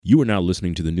You are now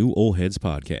listening to the New Old Heads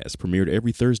podcast, premiered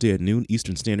every Thursday at noon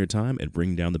Eastern Standard Time at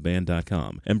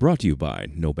BringDownTheBand.com, and brought to you by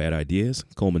No Bad Ideas,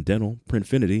 Coleman Dental,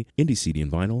 Printfinity, Indie CD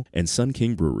and Vinyl, and Sun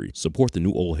King Brewery. Support the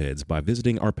New Old Heads by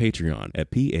visiting our Patreon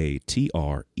at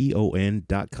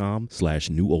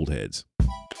patreon.com/newoldheads.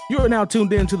 You are now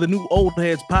tuned in to the New Old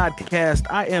Heads podcast.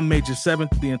 I am Major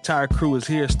 7th. The entire crew is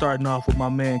here, starting off with my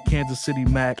man Kansas City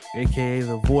Mac, a.k.a.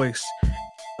 the voice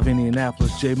of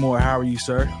Indianapolis. Jay Moore, how are you,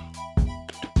 sir?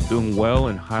 Doing well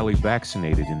and highly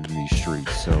vaccinated in these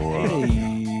streets. So, hey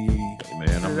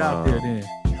man, I'm out there then.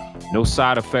 No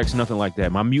side effects, nothing like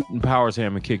that. My mutant powers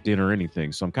haven't kicked in or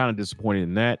anything, so I'm kind of disappointed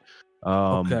in that.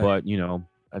 Okay. But you know,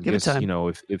 I guess you know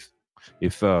if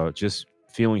just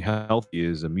feeling healthy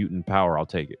is a mutant power, I'll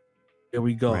take it. There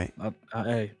we go. Right.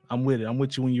 Hey, I'm with it. I'm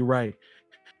with you when you're right.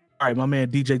 All right, my man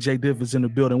DJ J Diff is in the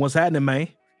building. What's happening, man?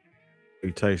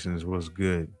 Expectations was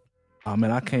good. Oh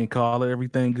man, I can't call it.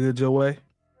 Everything good your way?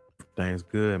 Things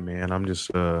good, man. I'm just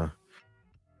get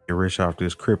rich off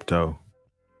this crypto.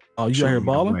 Oh, you out here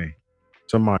balling?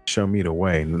 Somebody show me the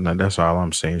way. That's all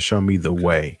I'm saying. Show me the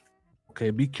way. Okay,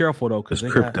 be careful though, because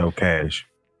crypto cash.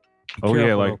 Oh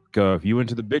yeah, like if you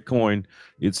into the Bitcoin,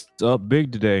 it's up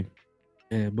big today.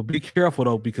 Yeah, but be careful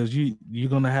though, because you're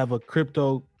gonna have a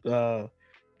crypto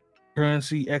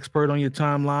currency expert on your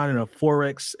timeline and a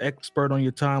forex expert on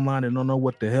your timeline and don't know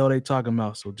what the hell they talking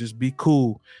about. So just be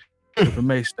cool.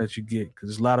 Information that you get, because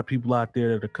there's a lot of people out there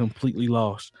that are completely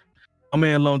lost. My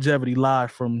man Longevity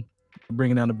live from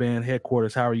Bringing Down the Band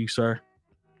headquarters. How are you, sir?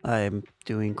 I am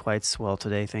doing quite swell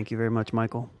today. Thank you very much,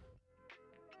 Michael.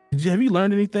 Have you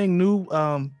learned anything new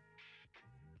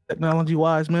technology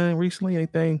wise, man, recently?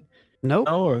 Anything? Nope.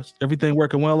 No, or is everything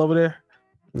working well over there?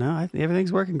 No,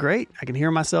 everything's working great. I can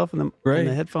hear myself in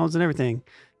the headphones and everything.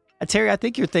 Terry, I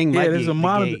think your thing might be the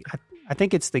gate. I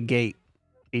think it's the gate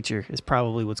feature is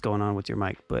probably what's going on with your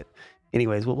mic, but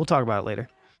anyways, we'll talk about it later.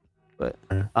 But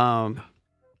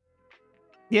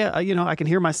yeah, you know, I can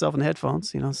hear myself in the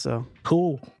headphones, you know, so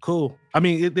cool. I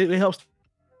mean, it helps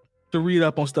to read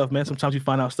up on stuff, man. Sometimes you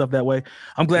find out stuff that way.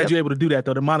 I'm glad you're able to do that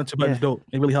though. The monitor button's dope.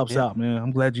 It really helps out, man.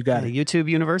 I'm glad you got it. YouTube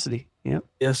University. Yep.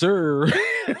 Yes, sir.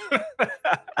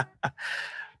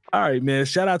 All right, man.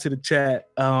 Shout out to the chat.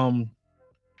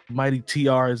 Mighty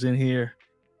TR is in here.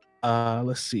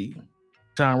 Let's see.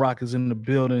 John Rock is in the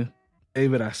building.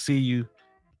 David, I see you.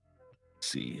 Let's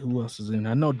see who else is in.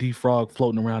 I know D Frog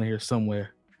floating around here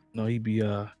somewhere. No, he be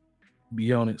on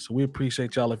it. So we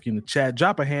appreciate y'all if you're in the chat.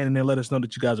 Drop a hand in there. Let us know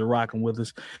that you guys are rocking with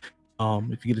us.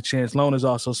 If you get a chance, Loners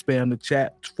also spam the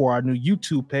chat for our new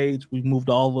YouTube page. We've moved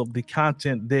all of the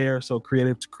content there. So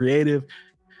creative to creative.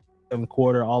 7th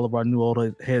quarter, all of our New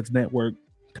Old Heads Network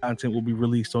content will be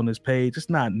released on this page. It's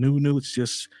not new. It's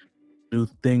just new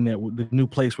thing the new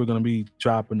place we're going to be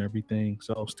dropping everything.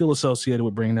 So still associated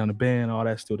with Bringing Down the Band, all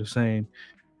that's still the same.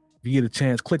 If you get a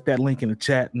chance, click that link in the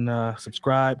chat and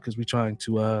subscribe, because we're trying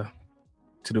to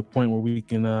the point where we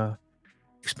can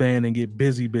expand and get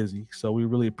busy. So we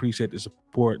really appreciate the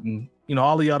support, and you know,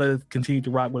 all of y'all that continue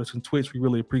to rock with us on Twitch, we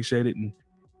really appreciate it. And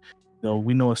you know,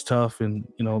 we know it's tough, and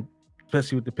you know,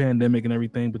 especially with the pandemic and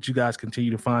everything, but you guys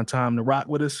continue to find time to rock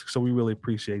with us, so we really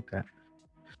appreciate that.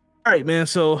 All right, man.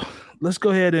 So let's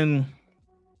go ahead and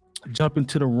jump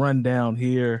into the rundown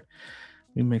here.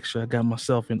 Let me make sure I got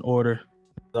myself in order.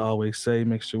 As I always say,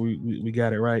 make sure we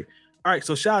got it right. All right.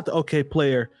 So shout out to OK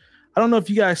Player. I don't know if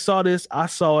you guys saw this. I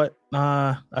saw it.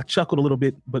 I chuckled a little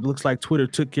bit, but it looks like Twitter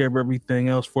took care of everything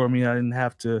else for me. I didn't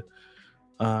have to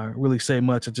really say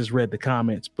much. I just read the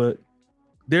comments. But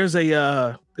there's like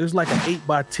an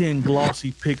 8x10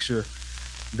 glossy picture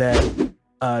that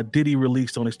Diddy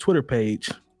released on his Twitter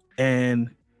page. And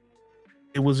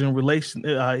it was in relation,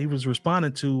 he was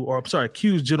responding to,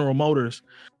 accused General Motors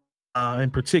in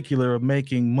particular of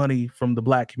making money from the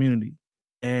black community.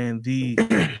 And the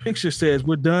picture says,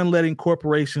 "We're done letting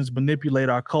corporations manipulate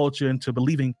our culture into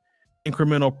believing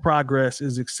incremental progress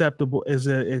is an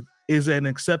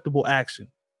acceptable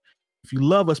action. If you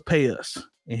love us, pay us.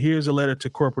 And here's a letter to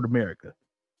corporate America."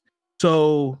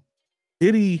 So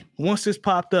Diddy, once this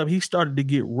popped up, he started to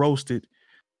get roasted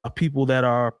of people that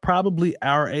are probably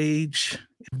our age,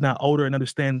 if not older, and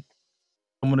understand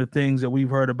some of the things that we've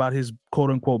heard about his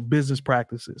quote unquote business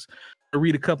practices. I'll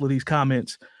read a couple of these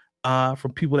comments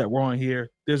from people that were on here.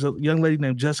 There's a young lady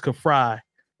named Jessica Fry.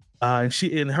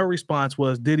 And her response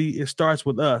was, "Diddy, it starts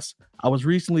with us. I was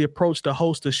recently approached to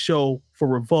host a show for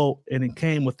Revolt, and it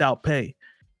came without pay.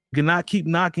 You cannot keep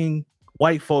knocking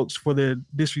white folks for their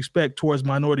disrespect towards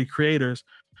minority creators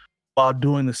while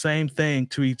doing the same thing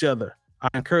to each other.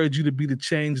 I encourage you to be the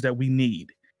change that we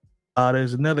need."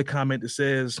 There's another comment that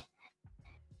says,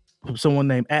 someone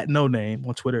named @NoName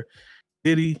on Twitter.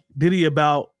 Diddy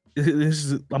about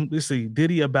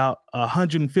Diddy about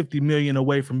 150 million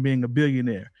away from being a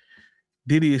billionaire.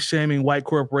 Diddy is shaming white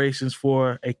corporations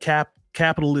for a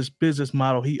capitalist business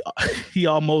model he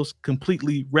almost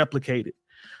completely replicated.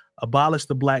 Abolish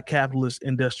the black capitalist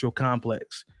industrial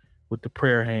complex with the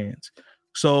prayer hands.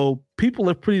 So people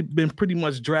have been pretty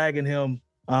much dragging him.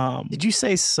 Did you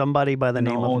say somebody by the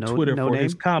name of on Twitter for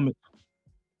his comment?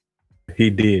 He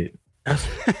did.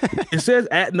 It says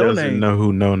 @NoName. Doesn't know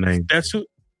who No Name. That's who.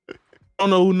 I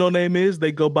don't know who No Name is.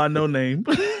 They go by No Name.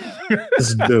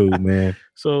 This dude, man.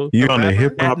 So you're on the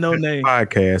Hip Hop No Name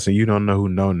podcast and you don't know who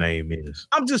No Name is.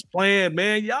 I'm just playing,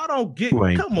 man. Y'all don't get.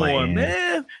 Come on,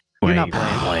 man. You're not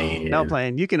playing. Not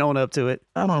playing. You can own up to it.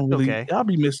 I don't really. Okay. I'll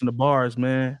be missing the bars,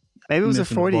 man. Maybe it was a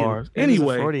Freudian.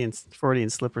 Anyway, Freudian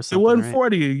slip or something. It wasn't right?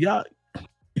 40. Y'all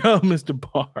missed the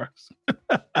bars.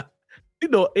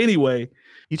 Anyway.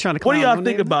 You trying to? What do y'all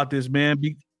think about this, man?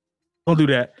 Don't do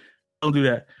that.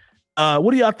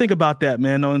 What do y'all think about that,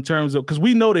 man? In terms of, because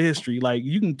we know the history. Like,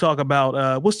 you can talk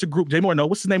about what's the group? Jay Moore,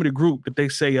 what's the name of the group that they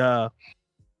say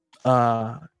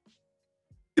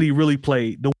he really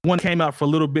played? The one came out for a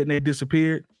little bit and they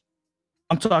disappeared.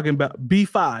 I'm talking about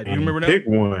B5. You remember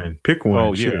that? Pick one.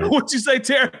 Oh yeah. What'd you say,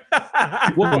 Terry?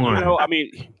 Well, I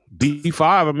mean, B5.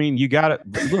 I mean, you got it.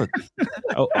 Look,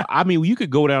 I mean, you could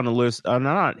go down the list. I'm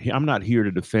not here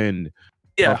to defend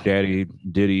Puff Daddy,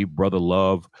 Diddy, Brother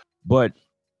Love, but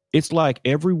it's like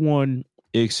everyone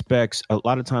expects. A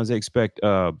lot of times they expect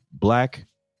black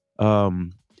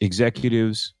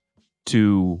executives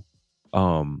to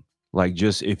like,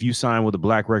 just if you sign with a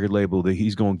black record label, that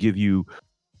he's going to give you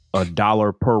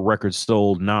 $1 per record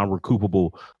sold,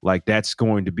 non-recoupable. Like, that's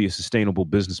going to be a sustainable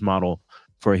business model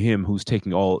for him, who's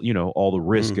taking all the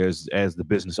risk as the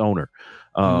business owner.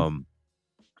 And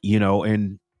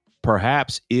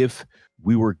perhaps if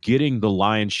we were getting the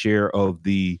lion's share of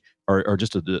the or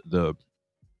just the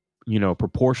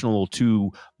proportional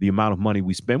to the amount of money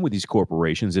we spend with these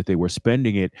corporations, if they were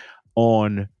spending it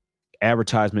on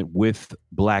advertisement with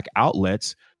black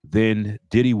outlets, then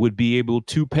Diddy would be able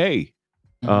to pay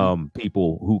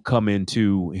people who come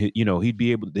into, he'd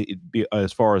be able to be,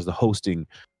 as far as the hosting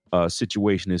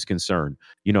situation is concerned.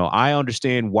 I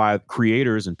understand why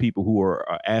creators and people who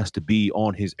are asked to be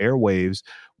on his airwaves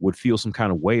would feel some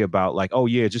kind of way about, like, oh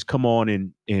yeah, just come on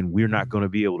and we're not going to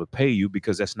be able to pay you,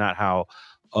 because that's not how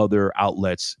other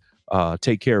outlets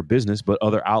take care of business. But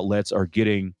other outlets are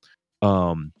getting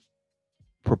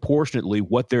proportionately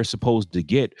what they're supposed to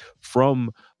get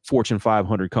from Fortune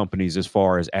 500 companies as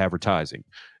far as advertising,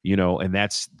 and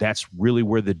that's really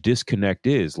where the disconnect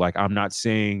is. Like, I'm not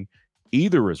saying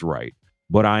either is right,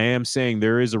 but I am saying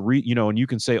there is and you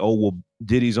can say, oh, well,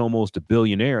 Diddy's almost a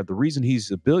billionaire. The reason he's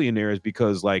a billionaire is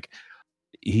because, like,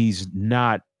 he's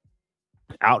not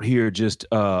out here just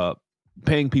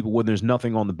paying people when there's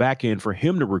nothing on the back end for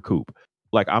him to recoup.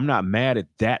 Like, I'm not mad at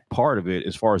that part of it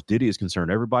as far as Diddy is concerned.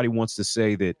 Everybody wants to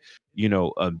say that,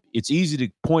 it's easy to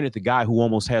point at the guy who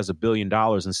almost has $1 billion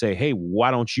and say, hey,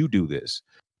 why don't you do this?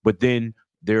 But then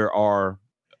there are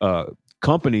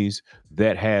companies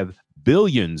that have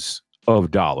billions of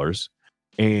dollars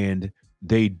and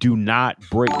they do not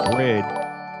break bread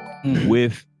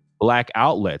with black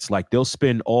outlets. Like, they'll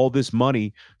spend all this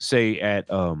money, say at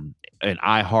an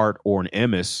iHeart or an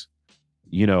Emis,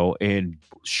 and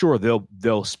sure,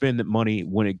 they'll spend the money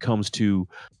when it comes to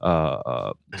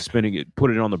spending it, put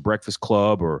it on the Breakfast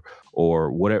Club or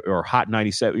whatever, or Hot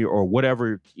 97 or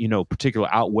whatever, particular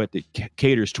outlet that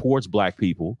caters towards black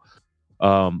people.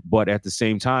 But at the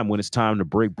same time, when it's time to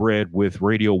break bread with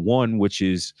Radio 1, which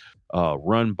is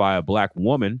run by a black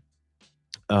woman,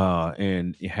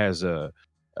 and it has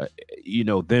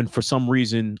then for some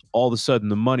reason, all of a sudden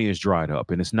the money is dried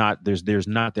up, and it's not, there's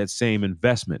not that same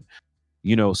investment.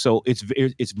 So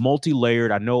it's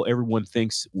multi-layered. I know everyone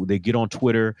thinks they get on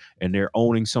Twitter and they're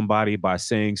owning somebody by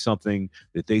saying something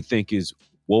that they think is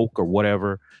woke or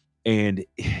whatever. And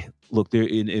look,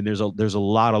 there's a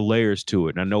lot of layers to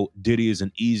it. And I know Diddy is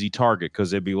an easy target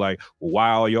because they'd be like, well, why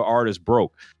all your artists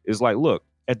broke? It's like, look,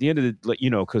 at the end of the,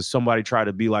 because somebody tried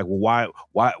to be like, well,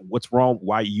 why, what's wrong?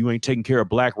 Why you ain't taking care of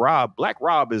Black Rob? Black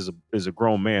Rob is a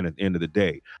grown man at the end of the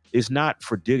day. It's not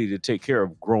for Diddy to take care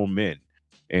of grown men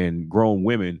and grown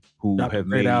women who have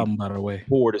made album, by the way,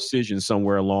 poor decisions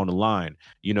somewhere along the line.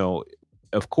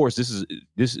 Of course, this is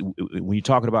when you're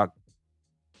talking about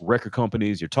record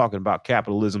companies, you're talking about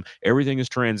capitalism. Everything is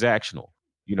transactional.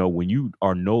 When you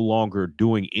are no longer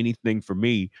doing anything for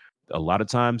me, a lot of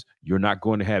times you're not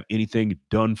going to have anything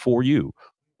done for you.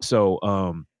 So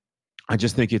I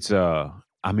just think it's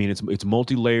I mean, it's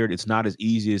multi-layered. It's not as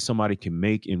easy as somebody can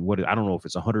make in I don't know if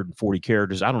it's 140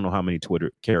 characters. I don't know how many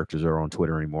Twitter characters are on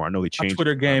Twitter anymore. I know they changed. My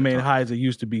Twitter game ain't high as it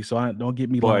used to be, so don't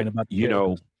get me lying about the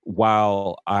characters.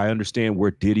 While I understand where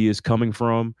Diddy is coming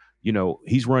from,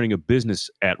 he's running a business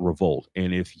at Revolt.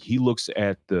 And if he looks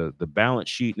at the balance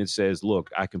sheet and it says,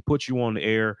 look, I can put you on the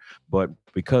air, but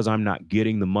because I'm not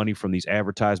getting the money from these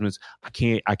advertisements, I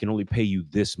can only pay you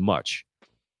this much,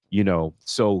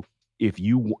 so if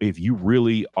you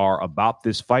really are about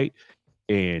this fight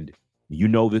and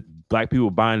that black people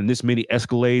are buying this many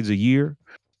Escalades a year,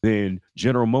 then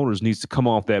General Motors needs to come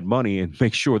off that money and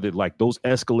make sure that like those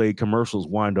Escalade commercials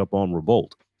wind up on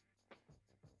Revolt.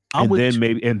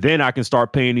 And then I can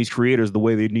start paying these creators the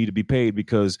way they need to be paid,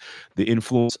 because the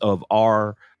influence of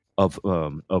our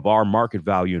market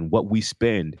value and what we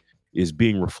spend is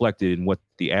being reflected in what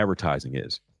the advertising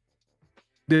is.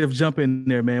 Div, jump in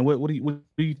there, man. What do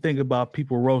you think about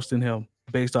people roasting him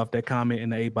based off that comment in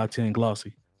the 8x10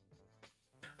 glossy?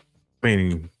 I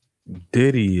mean,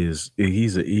 Diddy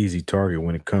he's an easy target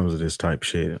when it comes to this type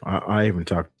shit. I even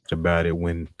talked about it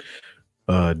when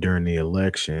during the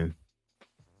election.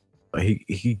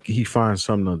 He finds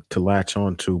something to latch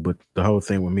on to, but the whole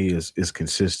thing with me is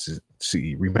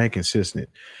consistency. Remain consistent.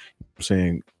 I'm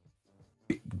saying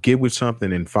get with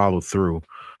something and follow through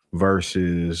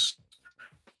versus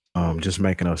just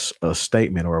making a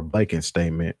statement or a blanket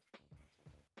statement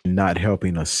and not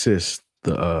helping assist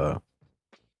the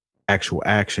actual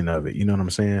action of it. You know what I'm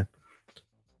saying?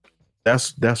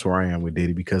 That's where I am with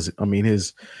Diddy, because I mean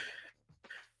as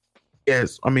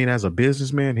a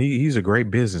businessman, he's a great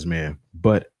businessman,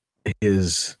 but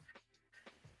his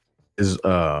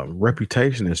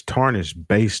reputation is tarnished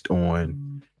based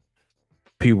on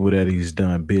people that he's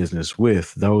done business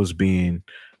with, those being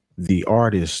the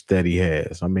artists that he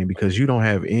has. I mean, because you don't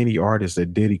have any artists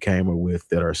that Diddy came up with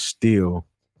that are still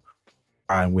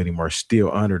riding with him or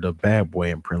still under the Bad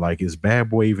Boy imprint. Like, is Bad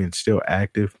Boy even still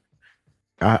active?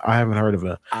 I haven't heard of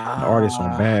an artist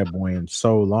on Bad Boy in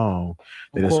so long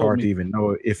that it's hard to even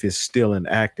know if it's still an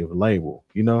active label,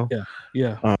 Yeah.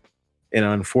 And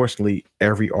unfortunately,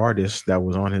 every artist that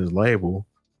was on his label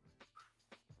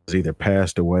has either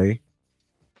passed away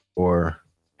or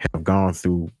have gone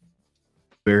through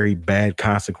very bad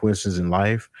consequences in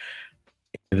life,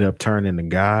 ended up turning to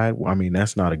God. I mean,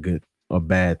 that's not a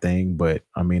bad thing, but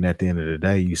I mean, at the end of the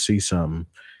day, you see something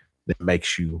that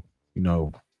makes you,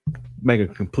 make a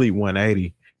complete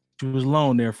 180. She was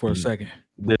alone there for a second.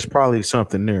 There's probably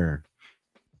something there.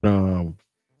 I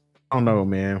don't know,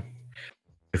 man.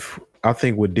 I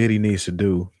think what Diddy needs to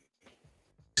do,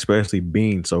 especially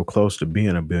being so close to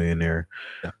being a billionaire,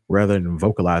 rather than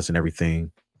vocalizing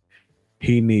everything,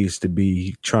 he needs to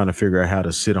be trying to figure out how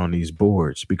to sit on these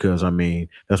boards, because I mean,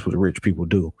 that's what rich people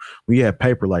do. When you have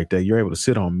paper like that, you're able to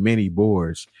sit on many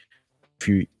boards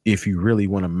if you really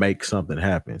want to make something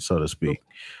happen, so to speak.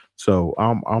 So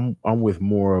I'm with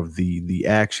more of the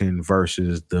action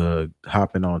versus the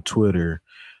hopping on Twitter,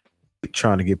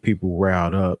 trying to get people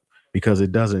riled up, because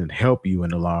it doesn't help you in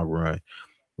the long run.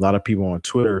 A lot of people on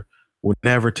Twitter will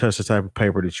never touch the type of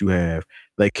paper that you have.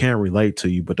 They can't relate to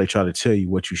you, but they try to tell you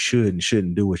what you should and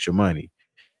shouldn't do with your money.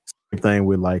 Same thing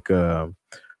with like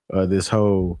this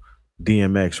whole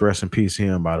DMX, rest in peace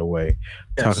him, by the way,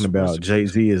 talking about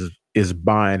Jay-Z is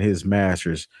buying his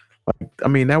masters. Like, I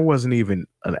mean, that wasn't even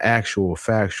an actual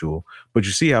factual, but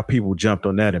you see how people jumped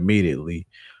on that immediately.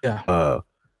 Yeah.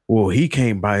 Well, he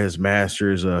can't buy his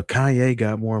masters. Kanye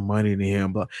got more money than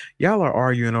him. But y'all are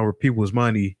arguing over people's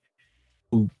money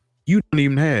who you don't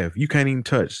even have. You can't even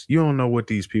touch. You don't know what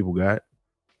these people got.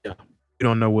 Yeah. You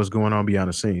don't know what's going on behind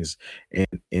the scenes.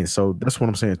 And so that's what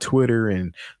I'm saying. Twitter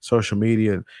and social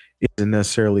media isn't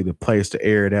necessarily the place to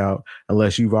air it out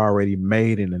unless you've already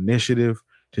made an initiative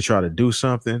to try to do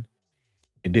something.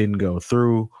 It didn't go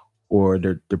through, or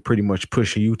they're pretty much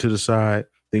pushing you to the side.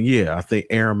 Then yeah, I think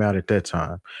air them out at that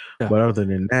time. Yeah. But other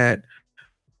than that,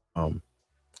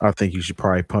 I think you should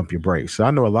probably pump your brakes.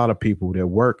 I know a lot of people that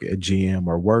work at GM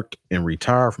or worked and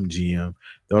retired from GM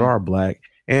that are black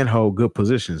and hold good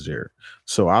positions there.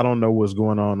 So I don't know what's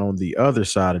going on the other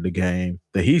side of the game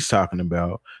that he's talking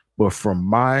about. But from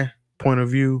my point of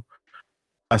view,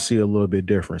 I see a little bit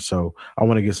different. So I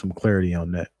want to get some clarity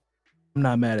on that. I'm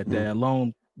not mad at that.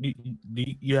 Lone, do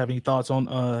you have any thoughts on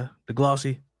the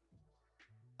glossy?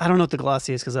 I don't know what the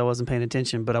glossy is because I wasn't paying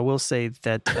attention, but I will say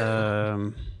that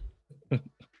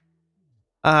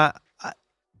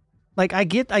I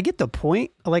get the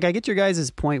point. Like, I get your guys'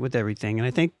 point with everything, and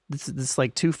I think this is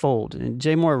like twofold. And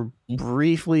Jay Moore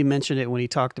briefly mentioned it when he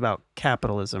talked about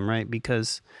capitalism, right?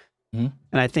 Because and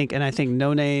I think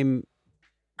No Name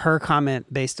her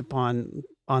comment based upon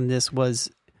this was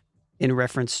in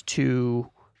reference to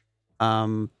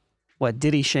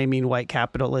Diddy shaming white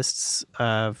capitalists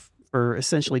for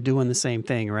essentially doing the same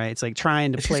thing, right? It's like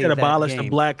trying to play. She said abolish the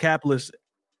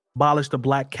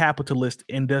black capitalist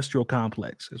industrial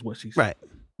complex is what she said. Right.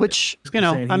 Which,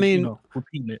 I mean,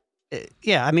 repeating it.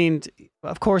 Yeah, I mean,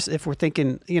 of course, if we're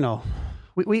thinking,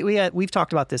 we've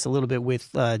talked about this a little bit with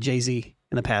Jay-Z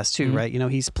in the past too, right?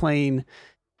 He's playing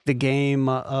the game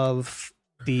of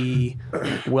the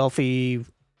wealthy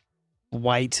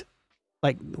white,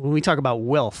 like when we talk about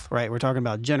wealth, right? We're talking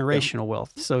about generational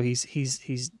wealth. So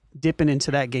he's dipping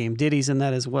into that game. Diddy's in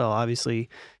that as well. Obviously,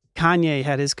 Kanye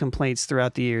had his complaints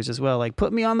throughout the years as well, like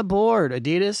put me on the board,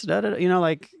 Adidas,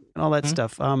 like all that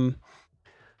stuff.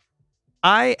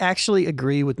 I actually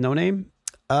agree with No Name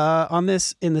on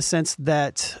this in the sense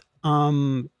that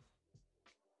the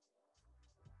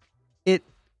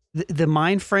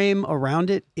mind frame around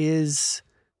it is,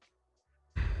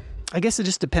 I guess it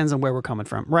just depends on where we're coming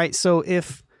from, right? So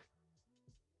if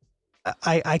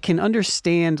I can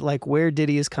understand like where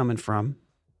Diddy is coming from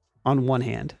on one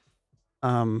hand,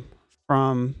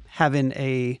 from having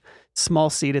a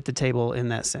small seat at the table in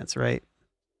that sense, right?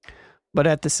 But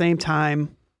at the same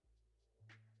time,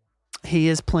 he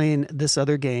is playing this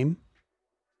other game,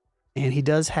 and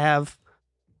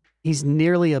he's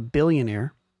nearly a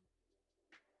billionaire,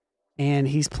 and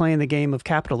he's playing the game of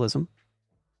capitalism.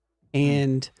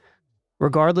 And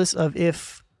regardless of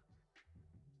if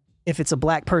it's a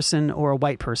black person or a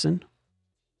white person,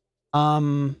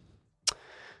 I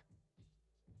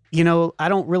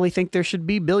don't really think there should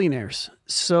be billionaires.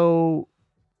 So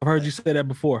I've heard you say that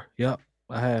before. Yep,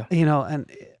 I have. And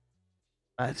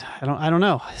I don't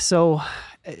know. So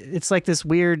it's like this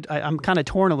weird, I'm kind of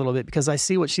torn a little bit because I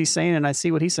see what she's saying and I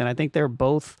see what he's saying. I think they're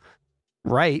both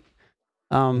right.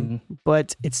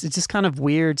 But it's just kind of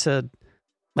weird to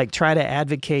like try to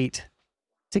advocate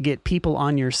to get people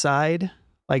on your side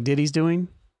like Diddy's doing.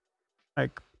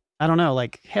 Like, I don't know,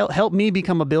 like help me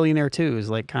become a billionaire too is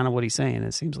like kind of what he's saying.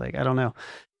 It seems like, I don't know.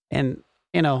 And,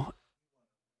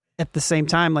 at the same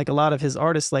time, like a lot of his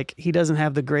artists, like he doesn't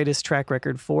have the greatest track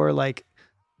record for like,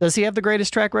 does he have the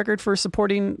greatest track record for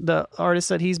supporting the artists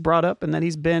that he's brought up and that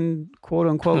he's been quote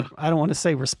unquote, I don't want to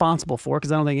say responsible for,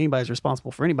 because I don't think anybody's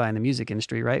responsible for anybody in the music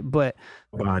industry, right? But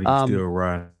nobody's still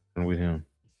riding with him.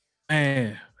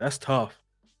 Man, that's tough.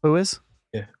 Who is?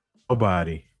 Yeah.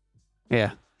 Nobody.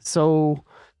 Yeah. So,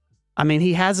 I mean,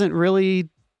 he hasn't really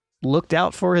looked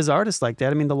out for his artists like that.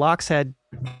 I mean, the Lox had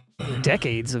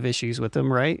decades of issues with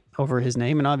him, right? Over his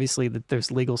name. And obviously that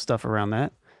there's legal stuff around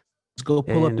that. Let's go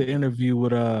pull up the interview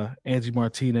with Angie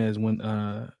Martinez when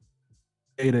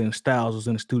Ada and Styles was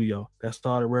in the studio. That's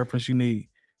all the reference you need.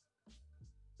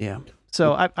 Yeah.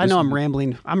 So I know I'm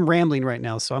rambling. I'm rambling right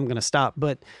now, so I'm going to stop.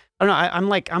 But I don't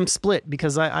know. I'm split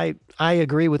because I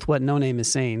agree with what No Name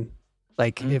is saying.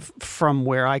 Like if from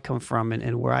where I come from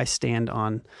and where I stand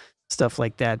on stuff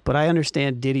like that. But I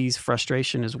understand Diddy's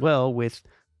frustration as well with,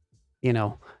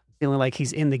 feeling like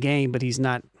he's in the game, but he's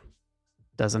not.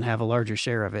 Doesn't have a larger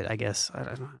share of it, I guess. I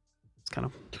don't know. It's kind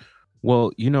of.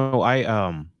 Well,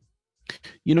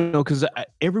 because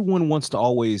everyone wants to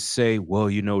always say, well,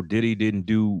 Diddy didn't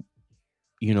do,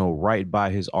 right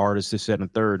by his artists, this, that, and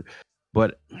the third.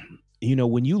 But,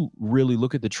 when you really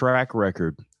look at the track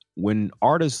record, when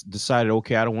artists decided,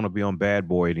 okay, I don't want to be on Bad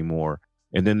Boy anymore,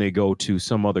 and then they go to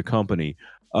some other company,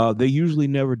 they usually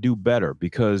never do better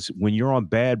because when you're on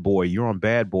Bad Boy,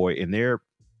 and their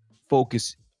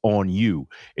focus on you.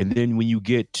 And then when you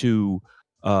get to,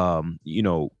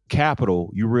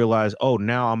 Capitol, you realize, oh,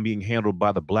 now I'm being handled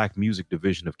by the black music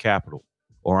division of Capitol,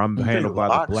 or I'm handled by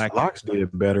the black. Lox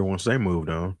did better once they moved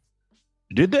on.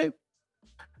 Did they?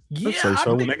 Yeah.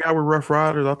 So when they got with Rough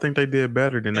Riders, I think they did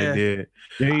better than they did.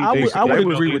 I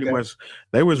would agree with that.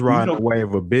 They was riding the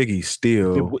wave of Biggie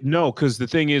still. No, because the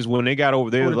thing is, when they got over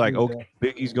there, like, okay,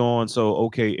 Biggie's gone, so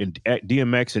okay, and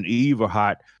DMX and Eve are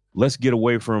hot. Let's get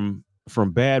away from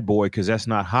Bad Boy because that's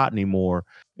not hot anymore.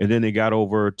 And then they got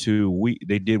over to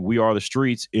We Are the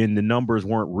Streets, and the numbers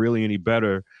weren't really any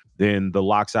better than the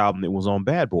Lox album that was on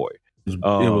Bad Boy. It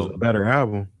was a better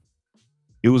album.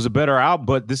 It was a better album,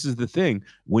 but this is the thing: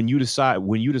 when you decide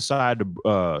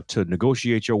to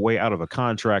negotiate your way out of a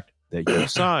contract that you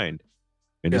signed,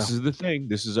 and this is the thing.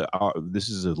 This is a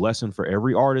lesson for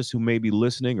every artist who may be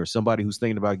listening or somebody who's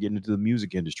thinking about getting into the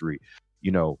music industry.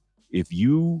 If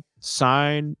you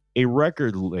sign a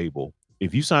record label,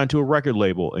 and you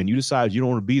decide you don't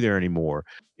want to be there anymore,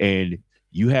 and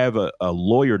you have a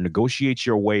lawyer negotiate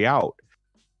your way out,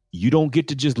 you don't get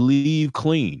to just leave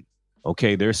clean.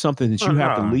 Okay, there's something that you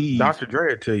have to leave. Dr. Dre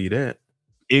will tell you that.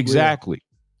 Exactly.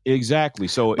 Exactly.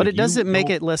 So, but it doesn't make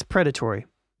it less predatory.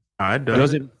 It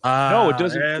doesn't. No, it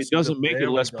doesn't. It doesn't make it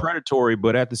less predatory.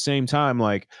 But at the same time,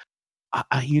 like,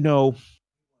 I don't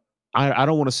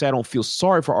want to say I don't feel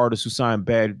sorry for artists who sign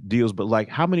bad deals, but like,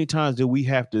 how many times do we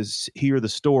have to hear the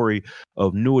story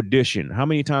of New Edition? How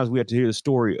many times we have to hear the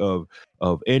story of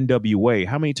NWA?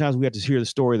 How many times we have to hear the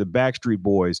story of the Backstreet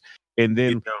Boys? And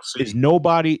then does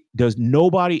nobody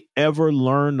ever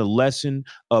learn the lesson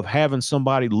of having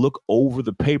somebody look over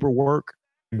the paperwork?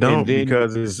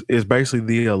 Because it's basically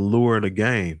the allure of the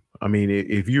game. I mean,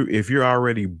 if you're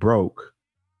already broke,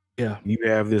 you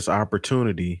have this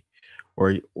opportunity,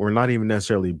 or not even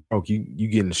necessarily broke. You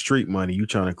getting street money. You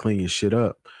trying to clean your shit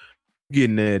up.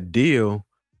 Getting that deal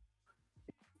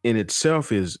in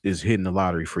itself is hitting the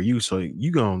lottery for you. So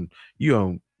you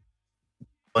gonna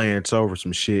glance over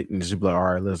some shit and just be like,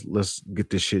 all right, let's get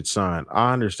this shit signed.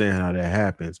 I understand how that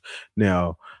happens.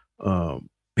 Now,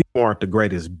 people aren't the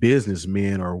greatest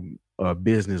businessmen or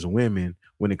business women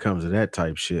when it comes to that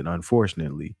type shit,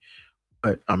 unfortunately.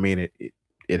 But I mean,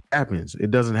 it happens.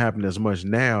 It doesn't happen as much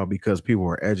now because people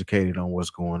are educated on what's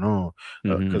going on.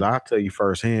 Because I'll tell you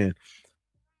firsthand,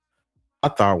 I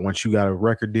thought once you got a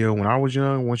record deal when I was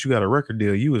young, once you got a record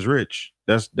deal, you was rich.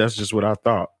 That's just what I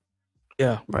thought.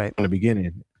 Yeah, right. In the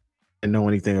beginning, and know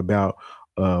anything about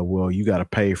well, you got to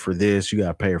pay for this, you got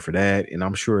to pay for that, and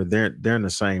I'm sure they're in the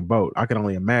same boat. I can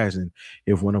only imagine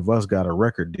if one of us got a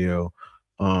record deal,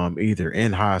 either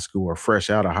in high school or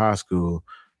fresh out of high school,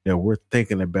 that we're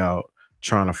thinking about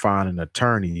trying to find an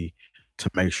attorney to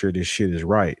make sure this shit is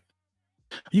right.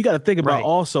 You got to think about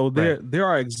also there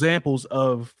are examples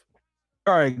of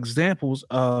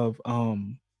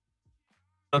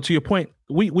to your point,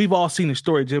 we've all seen the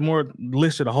story. Jim Moore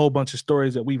listed a whole bunch of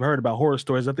stories that we've heard about, horror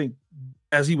stories. I think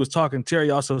as he was talking, Terry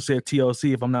also said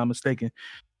TLC, if I'm not mistaken,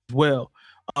 as well.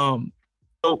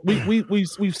 So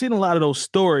we've seen a lot of those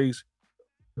stories.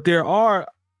 There are,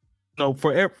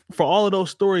 for all of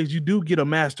those stories, you do get a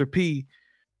Master P,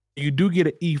 you do get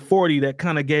an E40 that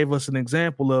kind of gave us an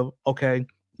example of, okay,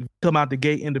 come out the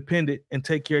gate independent and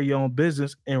take care of your own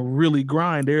business and really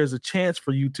grind. There is a chance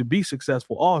for you to be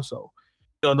successful also.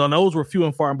 Those were few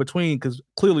and far in between because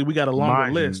clearly we got a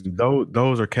longer list.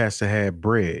 Those are cats that had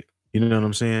bread. You know what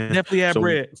I'm saying? Definitely had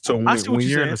bread. So when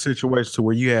you're in a situation to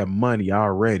where you have money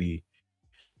already,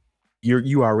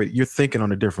 you're thinking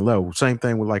on a different level. Same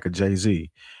thing with like a Jay-Z.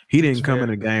 He didn't come in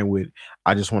the game with,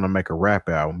 I just want to make a rap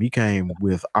album. He came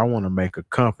with, I want to make a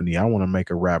company. I want to make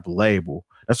a rap label.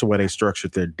 That's the way they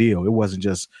structured their deal. It wasn't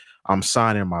just, I'm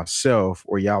signing myself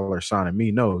or y'all are signing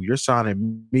me. No, you're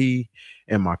signing me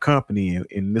and my company,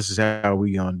 and this is how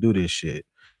we gonna do this shit.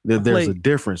 There's a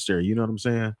difference there. You know what I'm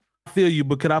saying? I feel you,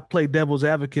 but could I play devil's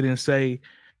advocate and say,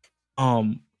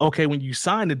 okay, when you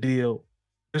sign the deal,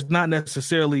 there's not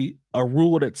necessarily a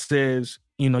rule that says,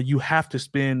 you have to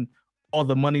spend all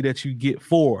the money that you get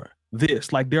for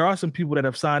this. Like there are some people that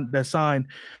have signed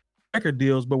record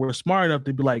deals, but we're smart enough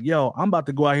to be like, yo, I'm about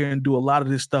to go out here and do a lot of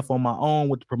this stuff on my own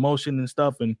with the promotion and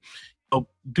stuff, and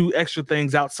do extra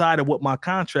things outside of what my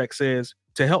contract says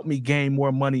to help me gain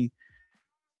more money,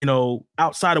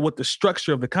 outside of what the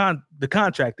structure of the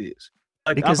contract is.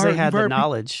 Like, because they had the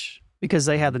knowledge. Because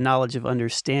they had the knowledge of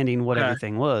understanding what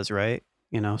everything was, right?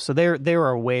 So they were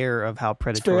aware of how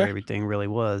predatory everything really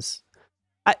was.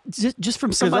 Just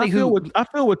from somebody I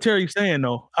feel what Terry's saying,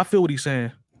 though. I feel what he's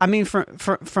saying. I mean,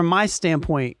 from my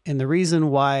standpoint, and the reason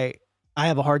why I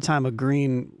have a hard time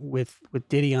agreeing with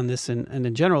Diddy on this and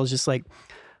in general is just like,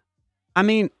 I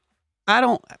mean,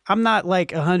 I'm not like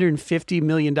 $150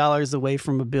 million away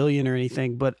from $1 billion or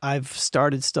anything, but I've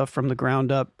started stuff from the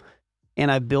ground up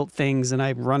and I've built things and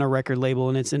I run a record label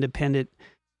and it's independent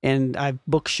and I've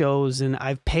booked shows and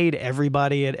I've paid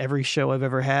everybody at every show I've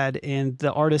ever had. And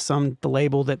the artists on the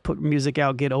label that put music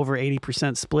out get over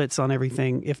 80% splits on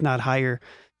everything, if not higher.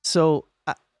 So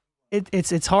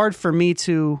it's hard for me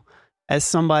to, as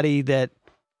somebody that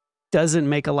doesn't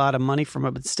make a lot of money from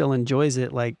it, but still enjoys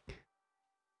it, like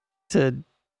to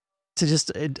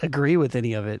just agree with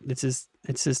any of it.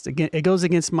 It's just again, it goes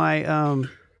against my,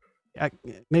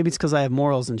 maybe it's because I have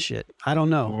morals and shit. I don't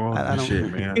know. I don't shit,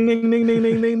 man. Ding, ding, ding, ding,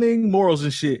 ding, ding, ding. Morals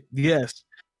and shit. Yes.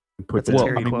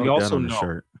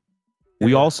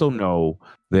 We also know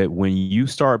that when you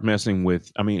start messing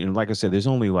with, and like I said, there's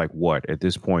only like at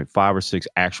this point, 5 or 6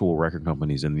 actual record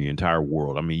companies in the entire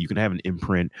world. I mean, you can have an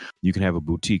imprint, you can have a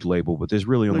boutique label, but there's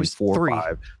really only 4 or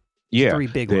 5. Yeah, 3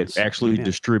 big that ones actually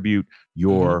distribute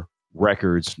your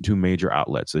records to major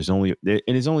outlets. There's only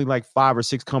like 5 or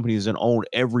 6 companies that own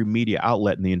every media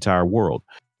outlet in the entire world.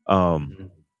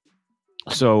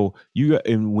 So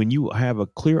when you have a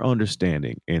clear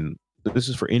understanding and this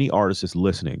is for any artist that's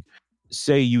listening.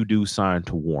 Say you do sign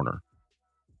to Warner,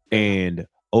 and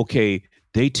okay,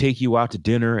 they take you out to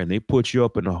dinner and they put you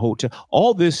up in a hotel.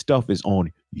 All this stuff is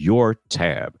on your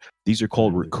tab. These are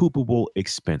called recoupable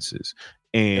expenses.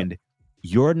 And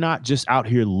you're not just out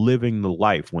here living the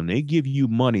life. When they give you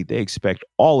money, they expect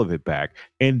all of it back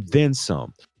and then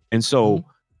some. And so,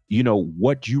 you know,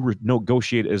 what you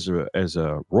negotiate as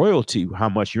a royalty, how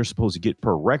much you're supposed to get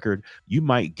per record, you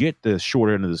might get the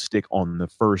short end of the stick on the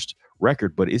first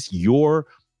record, but it's your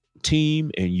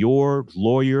team and your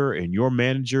lawyer and your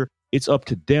manager. It's up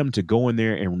to them to go in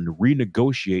there and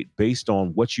renegotiate based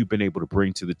on what you've been able to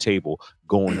bring to the table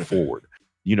going forward.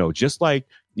 You know, just like,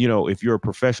 you know, if you're a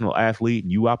professional athlete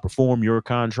and you outperform your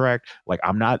contract, like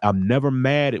I'm never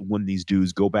mad at when these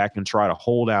dudes go back and try to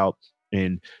hold out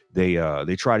and they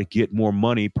try to get more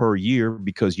money per year,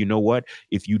 because you know what?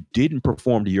 If you didn't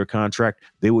perform to your contract,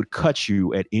 they would cut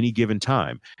you at any given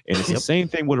time. And it's the same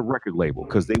thing with a record label,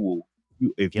 because they will.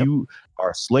 If you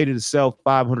are slated to sell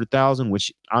 500,000,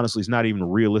 which honestly is not even a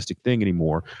realistic thing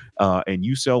anymore, and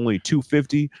you sell only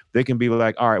 250, they can be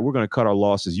like, all right, we're going to cut our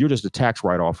losses. You're just a tax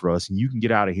write-off for us, and you can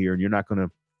get out of here, and you're not going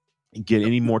to get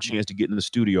any more chance to get in the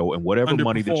studio, and whatever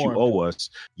money that you owe us,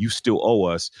 you still owe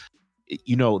us.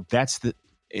 You know, that's the.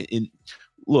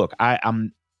 Look,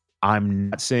 I'm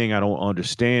not saying I don't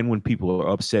understand when people are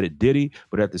upset at Diddy,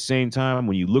 but at the same time,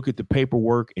 when you look at the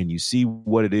paperwork and you see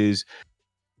what it is,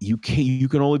 you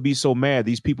can only be so mad.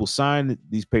 These people sign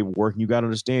these paperwork, and you got to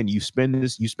understand, you spend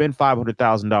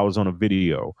 $500,000 on a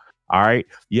video. All right.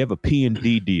 You have a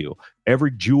P&D deal. Every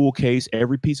jewel case,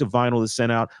 every piece of vinyl that's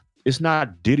sent out, it's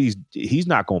not Diddy's. He's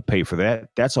not going to pay for that.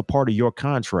 That's a part of your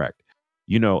contract.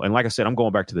 You know, and like I said, I'm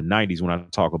going back to the 90s when I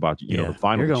talk about, you know, the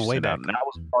vinyl. You're going way back. And I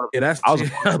was part of, I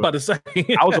was about to say,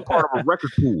 I was a part of a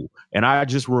record pool. And I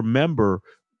just remember,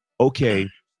 okay,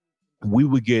 we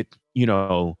would get, you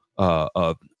know,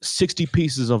 60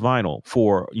 pieces of vinyl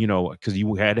for, you know, because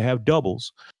you had to have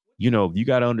doubles. You know, you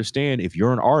got to understand, if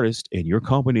you're an artist and your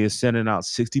company is sending out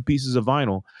 60 pieces of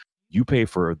vinyl, you pay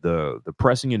for the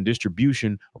pressing and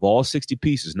distribution of all 60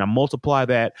 pieces. Now multiply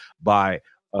that by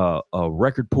a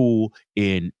record pool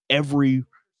in every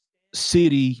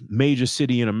major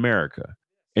city in America,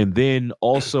 and then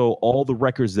also all the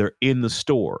records that are in the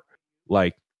store.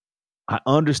 Like, I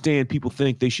understand people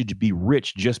think they should be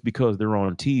rich just because they're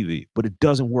on TV, but it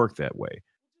doesn't work that way.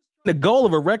 The goal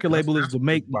of a record label is to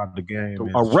make the game.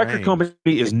 A record company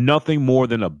is nothing more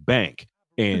than a bank.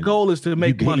 And the goal is to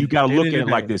make money. You got to look at it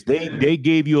like this. They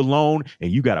gave you a loan, and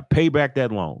you got to pay back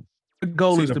that loan. The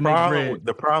goal is to make bread.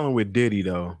 The problem with Diddy,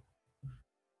 though,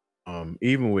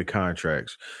 even with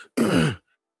contracts,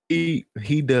 he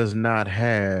does not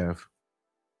have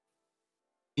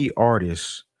any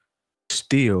artists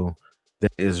still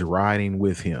that is riding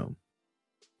with him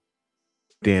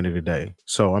at the end of the day.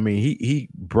 So I mean, he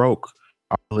broke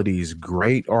all of these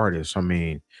great artists. I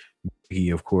mean,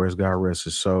 he, of course, God rest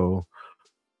his soul.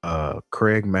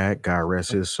 Craig Mack, God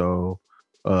rest his soul.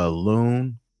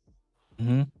 Loon.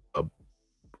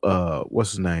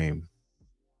 What's his name?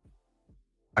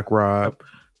 Black Rob.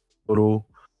 Little.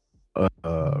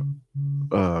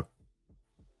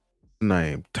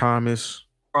 Name Thomas.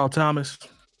 Carl Thomas.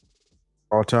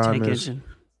 All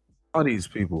these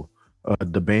people,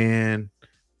 the band,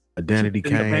 Identity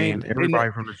Kane,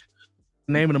 everybody from the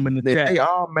naming them in the chat. They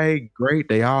all made great.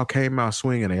 They all came out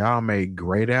swinging. They all made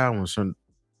great albums. And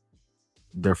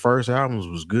their first albums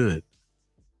was good.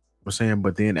 I'm saying,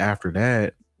 but then after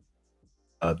that,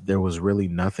 there was really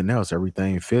nothing else.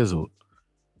 Everything fizzled.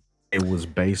 It was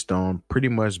based on pretty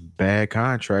much bad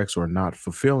contracts or not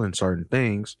fulfilling certain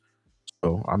things.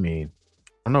 So I mean,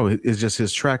 I know it's just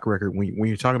his track record. When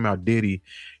you're talking about Diddy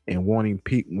and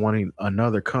wanting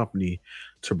another company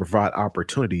to provide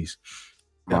opportunities,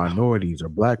 minorities or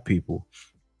black people,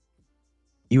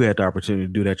 you had the opportunity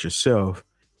to do that yourself,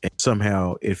 and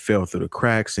somehow it fell through the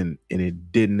cracks, and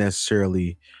it didn't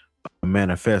necessarily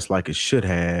manifest like it should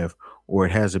have, or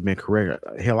it hasn't been correct.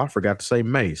 Hell, I forgot to say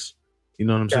Mace. You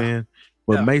know what I'm saying?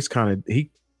 But Mace he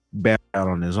backed out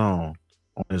on his own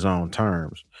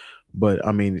terms. But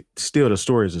I mean, still the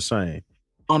story is the same.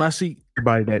 And I see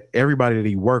everybody that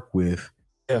he worked with,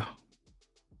 they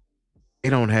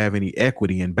don't have any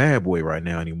equity in Bad Boy right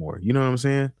now anymore. You know what I'm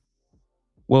saying?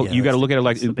 Well, you got to look at it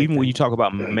like, even when you talk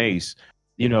about Mace,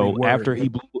 you know, after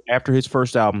his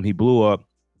first album, he blew up.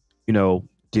 You know,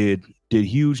 did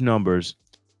huge numbers.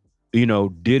 You know,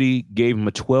 Diddy gave him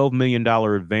a $12 million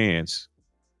advance,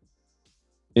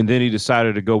 and then he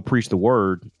decided to go preach the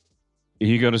word.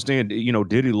 You can understand, you know,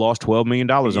 Diddy lost $12 million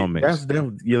on Mace.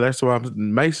 That's why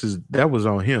Mace that was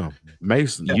on him.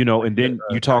 Mace, you know, and then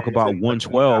you talk about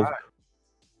 112.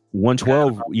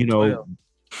 112, you know,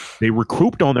 they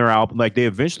recouped on their album. Like they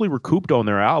eventually recouped on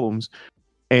their albums,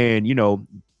 and you know,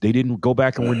 they didn't go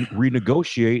back and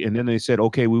renegotiate. And then they said,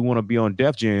 okay, we want to be on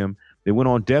Def Jam. They went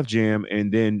on Def Jam,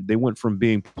 and then they went from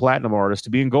being platinum artists to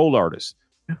being gold artists,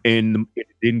 and it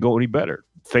didn't go any better.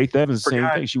 Faith Evans, same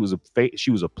thing. She was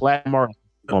a platinum artist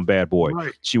on Bad Boy.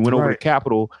 Right. She went over to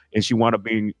Capitol, and she wound up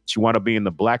being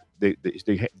the black. They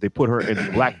put her in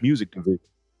the black music division,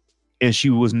 and she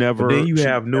was never. But then you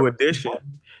have New Edition.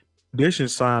 Edition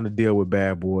signed a deal with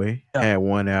Bad Boy. Had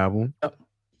one album.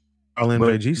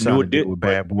 LMG signed a deal with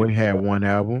Bad Boy. Had one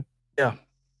album. Yeah.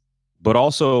 But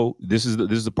also, this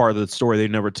is the part of the story they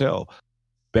never tell.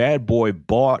 Bad Boy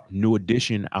bought New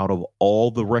Edition out of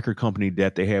all the record company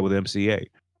debt they had with MCA.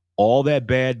 All that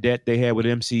bad debt they had with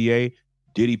MCA,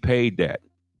 Diddy paid that.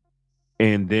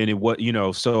 And then did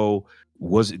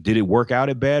it work out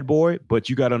at Bad Boy? But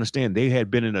you got to understand, they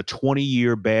had been in a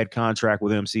 20-year bad contract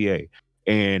with MCA.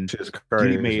 And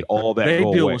Diddy made all that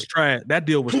go deal away. Was trash. That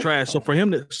deal was trash. So for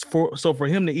him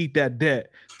to eat that debt,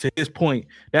 to his point,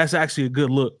 that's actually a good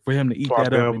look for him to eat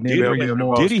that up. And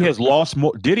Diddy has lost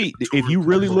more. Diddy, if you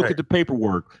really look at the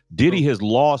paperwork, Diddy has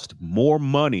lost more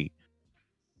money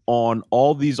on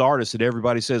all these artists that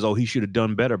everybody says, oh, he should have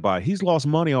done better by. He's lost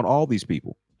money on all these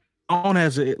people. I don't know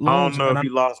if he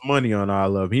lost money on I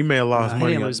Love. He may have lost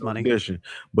money on New Edition,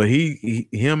 but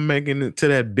him making it to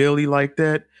that Billy like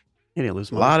that. He didn't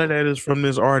lose money. A lot of that is from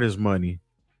this artist money.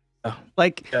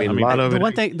 Like a lot of the it.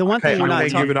 One thing we're not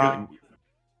talking about.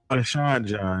 Sean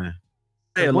John.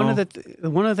 One of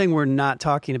the thing we're not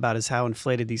talking about is how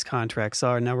inflated these contracts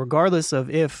are. Now, regardless of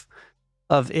if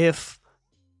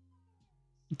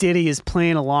Diddy is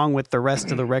playing along with the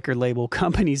rest of the record label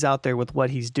companies out there with what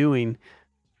he's doing,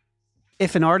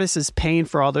 if an artist is paying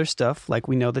for all their stuff, like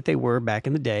we know that they were back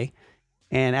in the day,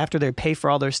 and after they pay for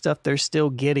all their stuff, they're still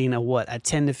getting a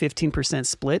 10 to 15%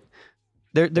 split.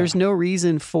 There's no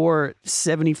reason for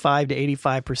 75 to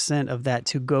 85% of that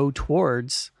to go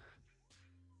towards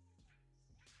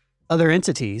other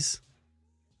entities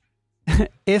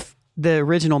if the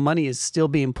original money is still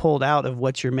being pulled out of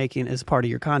what you're making as part of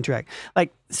your contract.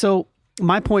 Like, so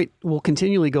my point will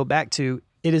continually go back to,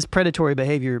 it is predatory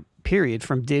behavior, period,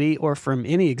 from Diddy or from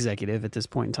any executive at this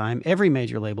point in time. Every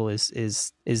major label is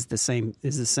the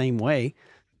same way,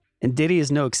 and Diddy is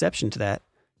no exception to that.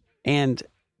 And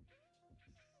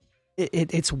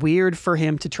it's weird for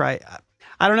him to try.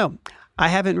 I don't know. I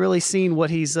haven't really seen what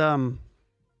he's.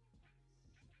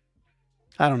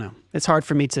 I don't know. It's hard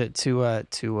for me to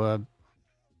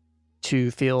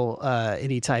feel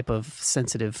any type of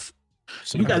sensitive.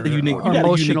 So you got the unique,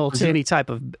 emotional to any type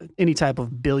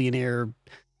of billionaire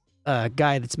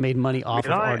guy that's made money off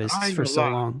of artists for so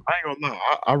long. I ain't gonna lie.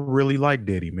 I really like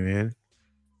Diddy, man.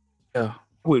 Yeah,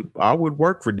 I would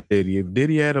work for Diddy if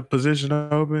Diddy had a position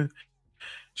open.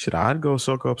 Shit, I'd go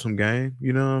soak up some game.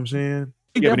 You know what I'm saying?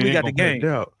 He definitely got the game.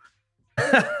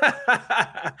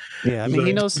 Yeah, I mean,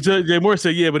 he knows. Jay Moore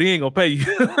said, "Yeah, but he ain't gonna pay you."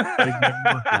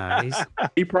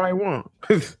 He probably won't.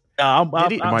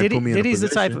 Diddy's the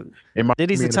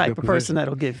type of person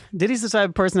that'll give. Diddy's the type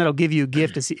of person that'll give you a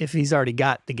gift if he's already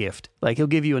got the gift. Like he'll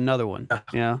give you another one.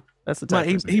 You know, that's the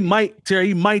type. He might throw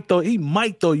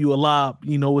you a lob.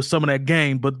 You know, with some of that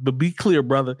game. But be clear,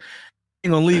 brother.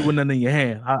 Ain't gonna leave with nothing in your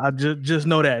hand. I just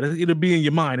know that it'll be in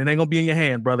your mind. It ain't gonna be in your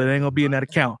hand, brother. It ain't gonna be in that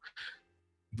account.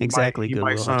 Exactly. You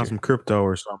might sign some crypto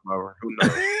or something over. Who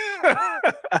knows?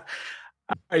 All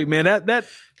right, man. I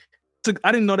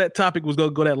didn't know that topic was gonna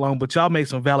go that long, but y'all made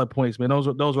some valid points, man. Those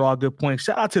are all good points.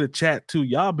 Shout out to the chat too.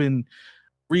 Y'all been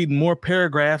reading more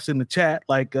paragraphs in the chat.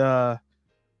 Like y'all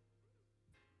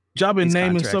been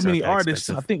naming so many artists.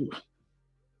 Expensive. I think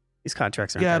these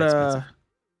contracts are expensive.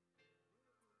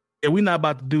 Yeah, we're not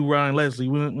about to do Ryan Leslie.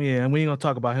 We ain't gonna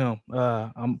talk about him.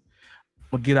 I'm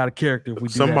gonna get out of character if we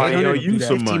do somebody that. Owe you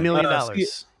some money. $50 million.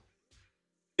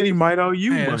 He might owe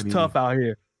you money. It's tough out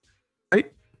here.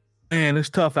 Right? Man, it's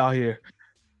tough out here.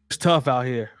 Yeah,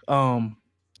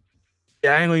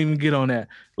 I ain't gonna even get on that.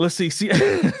 Let's see.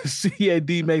 CAD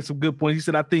made some good points. He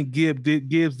said, I think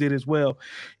Gibbs did as well.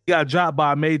 He got dropped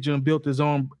by a major and built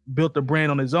the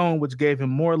brand on his own, which gave him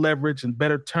more leverage and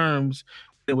better terms.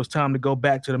 It was time to go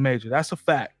back to the major. That's a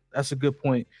fact. That's a good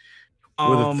point.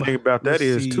 Well, the thing about that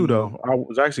is too, though, I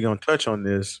was actually going to touch on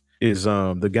this, is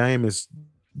the game is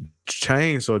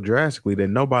changed so drastically that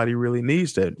nobody really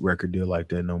needs that record deal like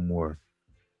that no more.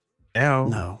 Now,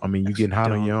 no, I mean, you're getting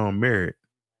hot on your own merit.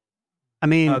 I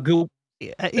mean,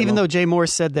 even though Jay Moore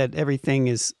said that everything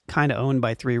is kind of owned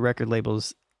by 3 record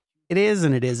labels, it is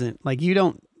and it isn't. Like, you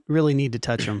don't really need to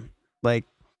touch them. Like,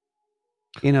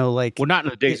 Like, well, not in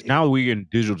the days. Now we in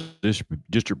digital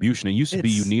distribution. It used to be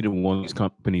you needed one of these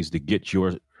companies to get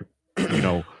your,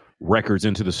 records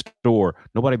into the store.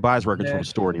 Nobody buys records from the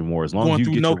store anymore. As long as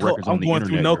you get your records on the internet, I'm going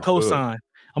through no cosign.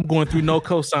 I'm going through no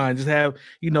cosign. Just have,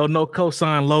 no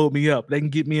cosign load me up. They can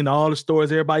get me into all the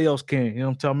stores everybody else can. You know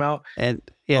what I'm talking about? And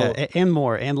and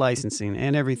more, and licensing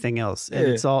and everything else. And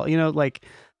it's all, like,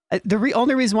 the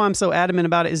only reason why I'm so adamant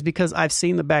about it is because I've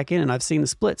seen the back end and I've seen the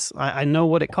splits. I know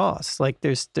what it costs. Like,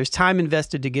 there's time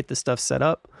invested to get the stuff set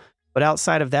up. But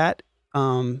outside of that,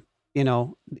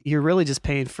 you're really just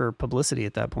paying for publicity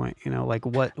at that point. Like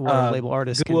what a label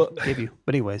artist can give you.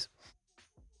 But anyways.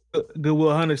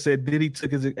 Goodwill Hunter said Diddy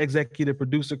took his executive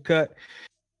producer cut,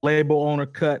 label owner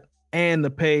cut, and had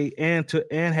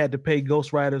to pay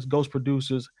ghostwriters, ghost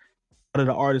producers out of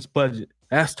the artist budget.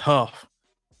 That's tough.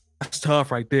 That's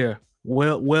tough right there.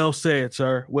 Well said,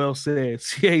 sir. Well said.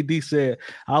 CAD said,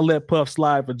 I'll let Puff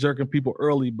slide for jerking people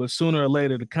early, but sooner or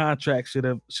later the contract should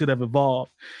have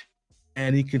evolved.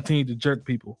 And he continued to jerk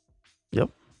people.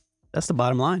 Yep. That's the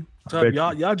bottom line.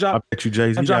 Y'all drop. I bet you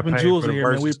Jay-Z. I'm dropping jewels in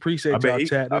here, man. We appreciate y'all,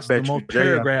 chat. That's the most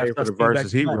paragraphs for the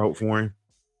verses he wrote for him.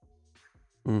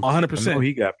 100%.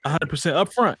 He got 100%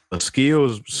 up front.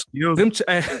 Skills. Skills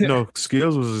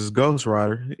was his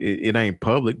ghostwriter. It ain't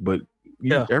public, but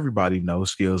everybody knows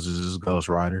Skills is his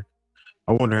ghostwriter.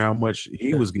 I wonder how much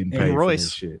he was getting paid for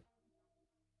this shit.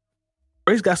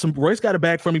 Royce got a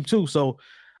bag from him too. So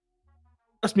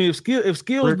trust me, if Skills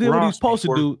did what he was supposed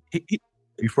to do,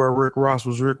 before Rick Ross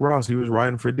was Rick Ross, he was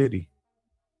writing for Diddy.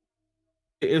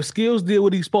 If Skills did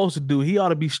what he's supposed to do, he ought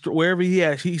to be wherever he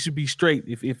is. He should be straight.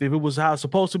 If it was how it's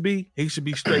supposed to be, he should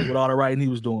be straight with all the writing he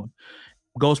was doing.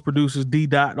 Ghost producers, D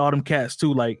Dot, and all them cats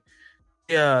too. Like,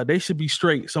 they should be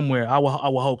straight somewhere. I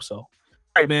will hope so. All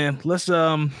right, man. Let's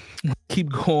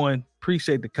keep going.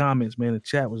 Appreciate the comments, man. The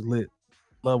chat was lit.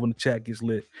 Love when the chat gets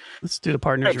lit. Let's do the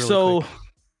partners really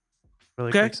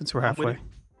quick, since we're halfway.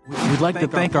 We'd like to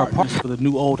thank our partners for the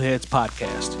New Old Heads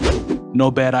podcast. No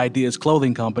Bad Ideas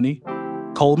Clothing Company,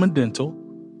 Coleman Dental,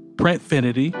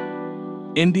 Printfinity,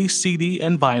 Indie CD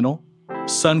and Vinyl,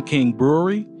 Sun King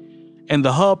Brewery, and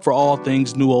the hub for all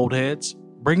things New Old Heads,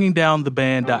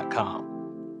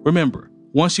 BringingDownTheBand.com. Remember,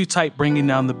 once you type Bringing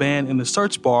Down the Band in the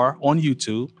search bar on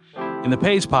YouTube and the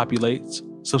page populates,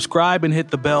 subscribe and hit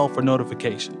the bell for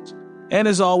notifications. And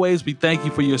as always, we thank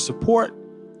you for your support.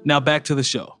 Now back to the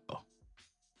show.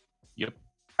 Yep.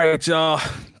 All right, y'all.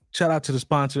 Shout out to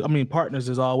the partners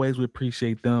as always. We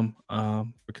appreciate them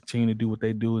for continuing to do what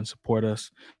they do and support us.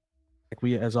 Like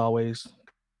we always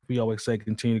say,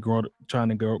 continue to trying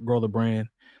to grow the brand.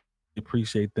 We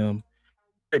appreciate them.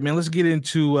 All right, man, let's get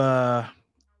into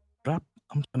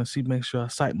I'm trying to make sure I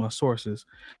cite my sources.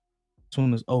 This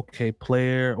one is OK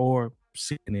Player or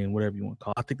CNN, whatever you want to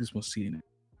call it. I think this one's CNN.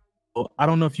 Well, I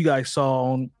don't know if you guys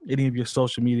saw on any of your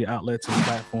social media outlets and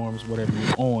platforms, whatever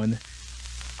you're on.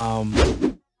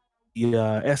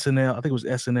 SNL, I think it was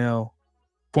SNL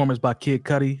performance by Kid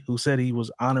Cudi, who said he was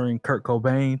honoring Kurt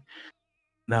Cobain.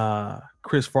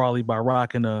 Chris Farley by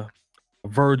rocking a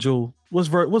Virgil. What's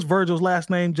Virgil's last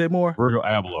name, Jay Moore? Virgil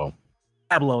Abloh.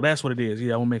 Abloh, that's what it is.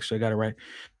 Yeah, I want to make sure I got it right.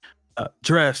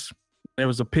 Dress. There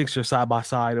was a picture side by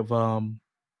side of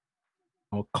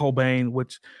Cobain,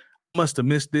 which I must have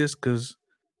missed this because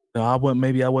I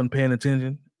wasn't paying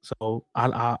attention. So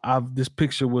this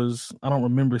picture was, I don't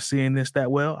remember seeing this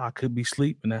that well. I could be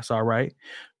asleep, and that's all right.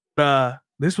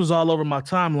 This was all over my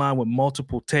timeline with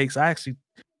multiple takes. I actually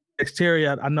text Terry.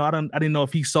 I didn't know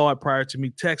if he saw it prior to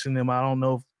me texting him. I don't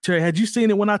know if Terry, had you seen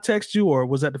it when I texted you, or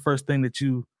was that the first time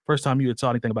you had saw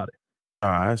anything about it?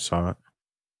 I saw it.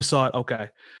 You saw it, okay.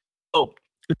 Oh,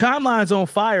 the timeline's on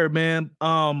fire, man.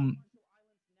 I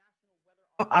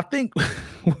think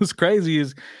what's crazy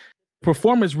is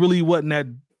performance really wasn't that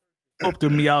dope to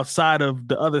me outside of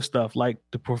the other stuff. Like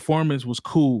the performance was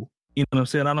cool. You know what I'm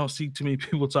saying? I don't see too many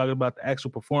people talking about the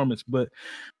actual performance, but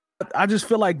I just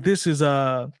feel like this is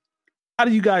how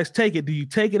do you guys take it? Do you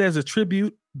take it as a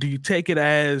tribute? Do you take it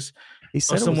as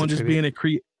someone just being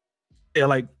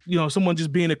someone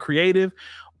just being a creative?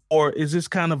 Or is this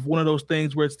kind of one of those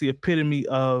things where it's the epitome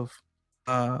of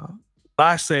what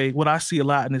I see a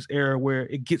lot in this era where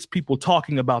it gets people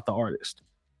talking about the artist?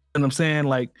 And I'm saying,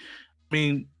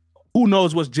 who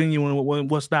knows what's genuine and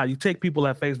what's not? You take people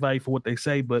at face value for what they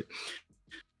say, but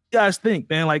you guys think,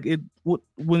 man,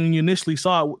 when you initially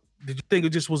saw it, did you think it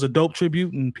just was a dope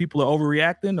tribute and people are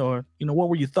overreacting, or what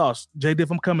were your thoughts? J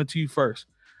Diff, I'm coming to you first.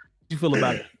 How do you feel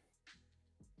about it?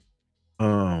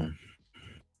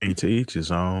 To each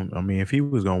his own. I mean, if he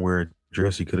was gonna wear a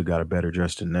dress, he could have got a better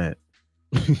dress than that.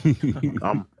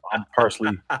 I'm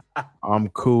personally, I'm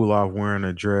cool off wearing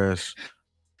a dress.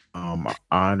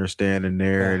 I understand the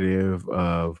narrative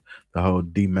of the whole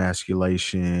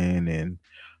demasculation and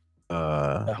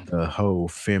the whole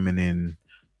feminine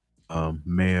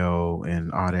male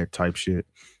and all that type shit.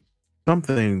 Some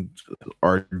things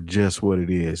are just what it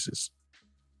is. It's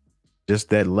just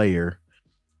that layer.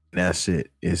 And that's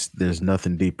it. There's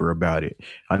nothing deeper about it.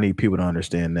 I need people to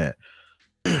understand that.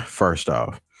 First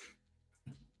off,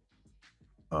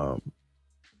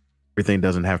 everything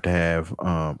doesn't have to have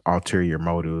ulterior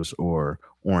motives or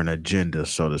an agenda,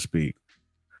 so to speak.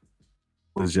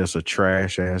 It's just a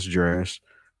trash ass dress.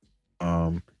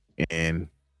 And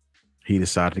he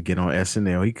decided to get on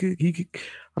SNL. He could.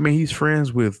 I mean, he's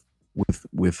friends with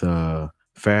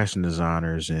fashion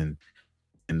designers and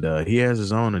he has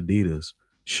his own Adidas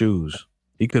shoes.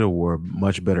 He could have wore a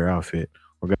much better outfit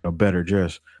or got a better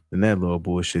dress than that little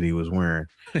bullshit he was wearing.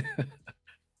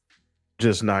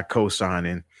 Just not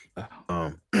co-signing.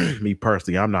 Me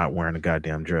personally, I'm not wearing a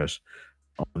goddamn dress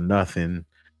on nothing.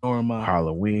 Nor am I.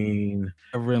 Halloween.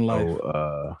 Ever in life.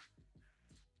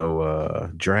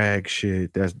 Drag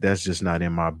shit. That's just not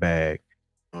in my bag.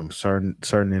 Certain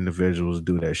individuals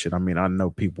do that shit. I mean, I know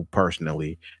people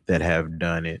personally that have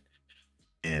done it,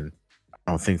 and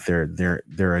I don't think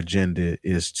their agenda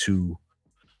is to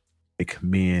make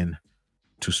men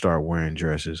to start wearing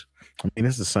dresses. I mean,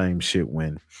 it's the same shit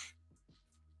when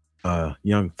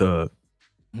Young Thug,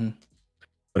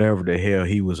 whatever the hell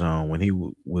he was on when he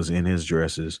was in his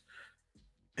dresses,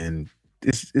 and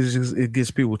it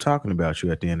gets people talking about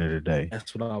you at the end of the day.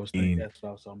 That's what I was thinking. That's what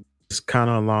I was talking. It's kind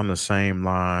of along the same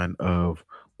line of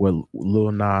what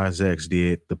Lil Nas X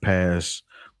did the past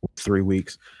 3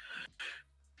 weeks.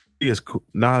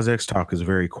 Nas X talk is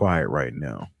very quiet right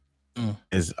now.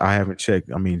 I haven't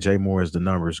checked. I mean, Jay Moore is the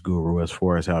numbers guru as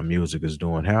far as how music is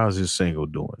doing. How is his single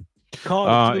doing?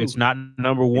 It's not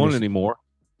number one anymore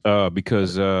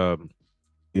because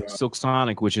Silk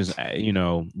Sonic, which is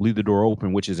Leave the Door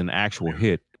Open, which is an actual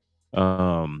hit.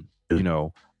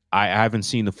 I haven't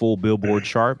seen the full Billboard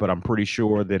chart, but I'm pretty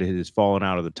sure that it has fallen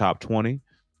out of the top 20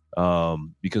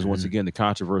 because once again the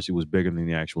controversy was bigger than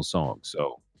the actual song.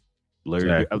 So,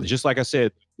 just like I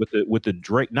said with the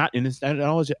Drake,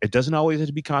 it doesn't always have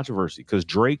to be controversy because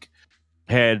Drake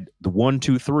had the 1,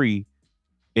 2, 3,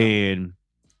 and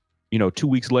 2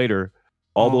 weeks later,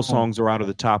 all those songs are out of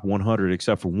the top 100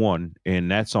 except for one,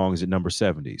 and that song is at number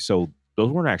 70. So those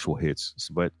weren't actual hits,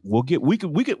 but we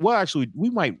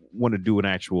might want to do an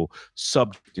actual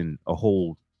subject and a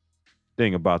whole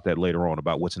thing about that later on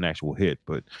about what's an actual hit.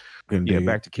 But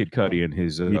back to Kid Cudi and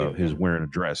his wearing a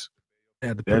dress.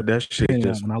 That shit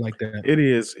just, I like that. It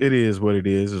is what it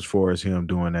is as far as him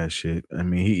doing that shit. I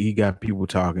mean, he got people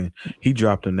talking. He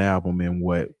dropped an album in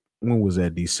when was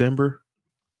that, December?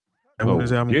 And when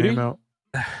his album came out?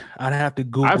 I'd have to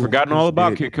Google. I've forgotten all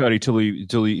about Kid Cudi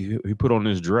till he put on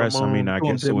his dress. I mean, I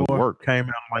guess it would work. Came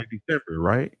out like December,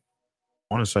 right?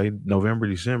 I want to say November,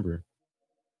 December.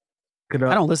 I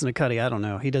don't listen to Cudi. I don't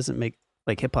know. He doesn't make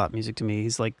like hip hop music to me.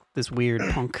 He's like this weird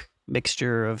punk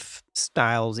mixture of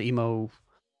styles, emo,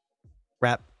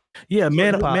 rap. Yeah,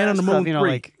 Man on the Moon 3,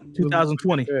 like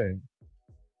 2020.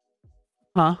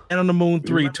 Huh? Man on the Moon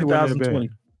 3, 2020.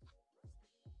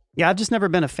 Yeah, I've just never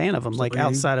been a fan of him. Like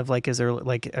outside of like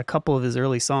a couple of his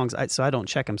early songs, so I don't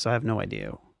check him. So I have no idea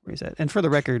where he's at. And for the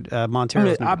record,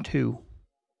 Montero's number 2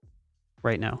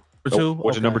 right now. What's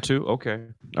your number 2? Okay,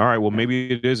 all right. Well,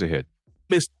 maybe it is a hit.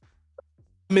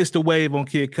 Missed the wave on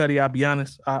Kid Cudi. I'll be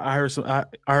honest. I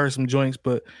heard some joints,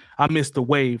 but I missed the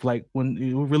wave. Like when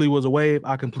it really was a wave,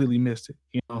 I completely missed it.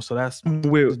 So that's my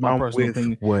personal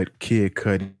opinion. What Kid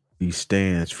Cudi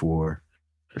stands for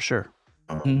sure.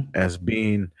 As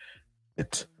being a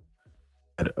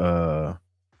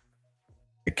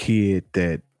kid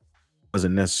that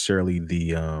wasn't necessarily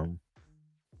the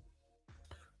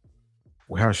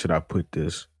how should I put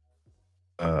this?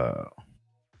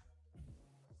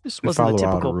 Just wasn't follow the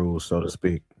typical all the rules, so to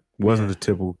speak. Wasn't a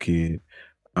typical kid.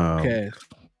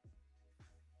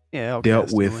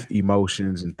 Dealt with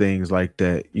emotions and things like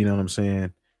that. You know what I'm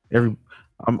saying?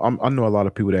 I know a lot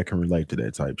of people that can relate to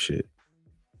that type shit.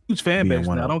 Huge fan base.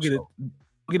 I don't get it.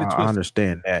 Get it twisted. I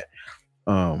understand that.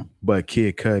 But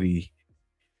Kid Cudi,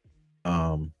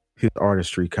 his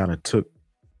artistry kind of took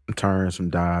some turns, some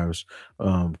dives.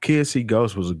 Kids See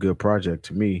Ghosts was a good project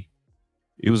to me.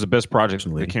 It was the best project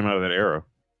that came out of that era.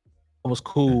 It was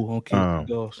cool on Kids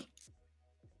See Ghosts.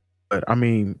 But I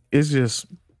mean, it's just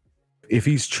if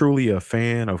he's truly a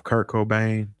fan of Kurt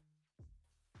Cobain,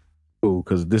 cool,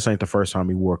 because this ain't the first time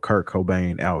he wore a Kurt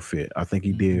Cobain outfit. I think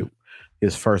he did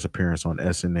his first appearance on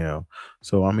SNL.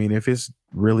 So I mean, if it's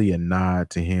really a nod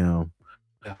to him,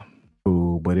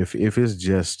 cool. But if it's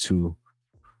just to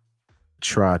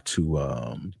try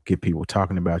to get people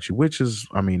talking about you, which is,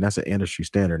 I mean, that's an industry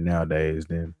standard nowadays.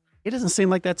 Then he doesn't seem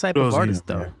like that type of artist,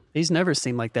 though. Man. He's never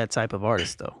seemed like that type of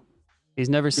artist, though. He's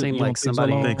never seemed like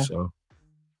somebody. I don't think so.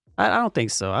 I don't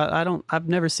think so. I've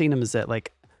never seen him as that.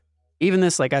 Like, even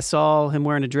this, like, I saw him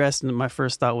wearing a dress, and my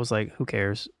first thought was like, who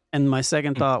cares? And my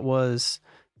second thought was,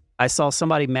 I saw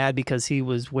somebody mad because he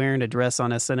was wearing a dress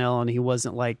on SNL and he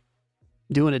wasn't like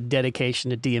doing a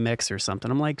dedication to DMX or something.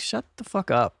 I'm like, shut the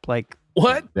fuck up. Like,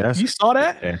 what? You saw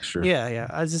that? Extra. Yeah.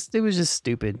 It was just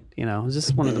stupid. You know, it was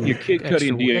just one of the. Your Kid Cudi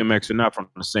and DMX are not from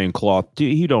the same cloth.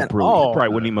 He probably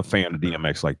wasn't even a fan of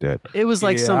DMX like that. It was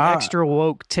like some extra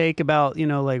woke take about, you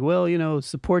know, like, well, you know,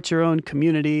 support your own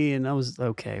community. And I was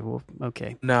okay.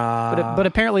 Nah. But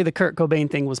apparently the Kurt Cobain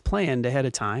thing was planned ahead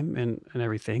of time and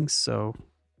everything. So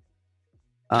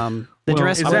the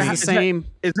dress was the same.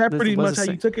 Is that pretty much how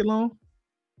you took it, Long?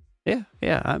 Yeah.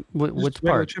 Which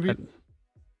part?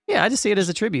 I just see it as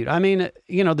a tribute. I mean,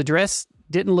 you know, the dress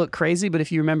didn't look crazy, but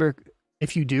if you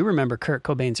do remember Kurt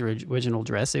Cobain's original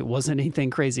dress, it wasn't anything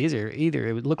crazy either.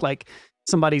 It would look like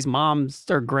somebody's mom's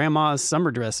or grandma's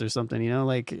summer dress or something, you know,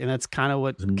 like, and that's kind of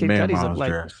what Kid Cudi's look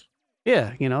like. Dress.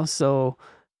 Yeah, you know, so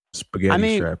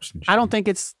spaghetti straps. I don't think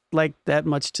it's like that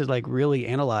much to like really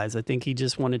analyze. I think he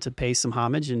just wanted to pay some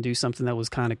homage and do something that was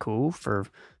kind of cool for,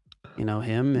 you know,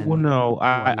 him. And, well, no,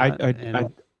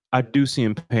 I do see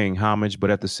him paying homage, but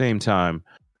at the same time,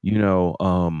 you know,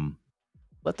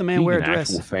 let the man wear a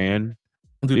dress.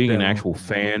 Being an actual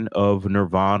fan of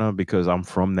Nirvana, because I'm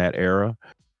from that era,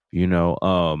 you know,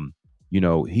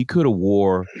 he could have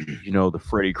wore, you know, the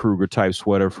Freddy Krueger type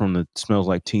sweater from the Smells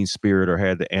Like Teen Spirit, or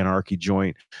had the Anarchy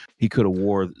joint. He could have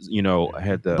wore, you know,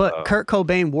 had the. But Kurt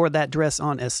Cobain wore that dress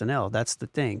on SNL. That's the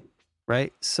thing,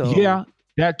 right? So yeah,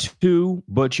 that too.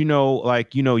 But you know,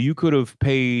 like, you know, you could have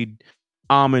paid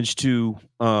homage to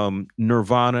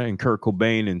Nirvana and Kurt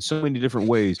Cobain in so many different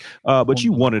ways, but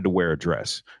you wanted to wear a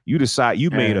dress. You decide you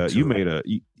made a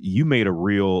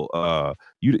real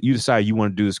you decide you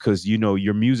want to do this because, you know,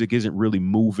 your music isn't really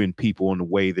moving people in the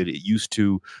way that it used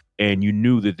to, and you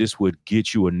knew that this would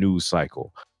get you a news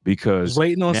cycle. Because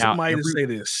waiting on somebody to say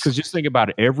this. Because just think about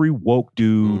it. Every woke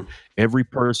dude, every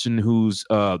person who's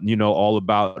you know, all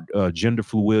about gender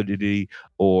fluidity,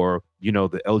 or, you know,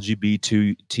 the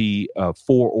LGBT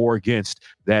for or against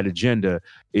that agenda,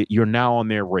 you're now on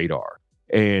their radar.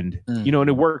 And you know, and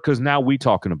it worked because now we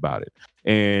talking about it.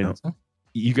 And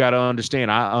you got to understand,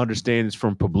 I understand it's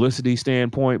from publicity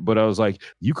standpoint, but I was like,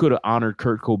 you could have honored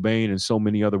Kurt Cobain in so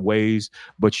many other ways,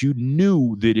 but you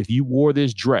knew that if you wore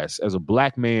this dress as a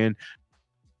black man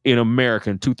in America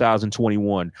in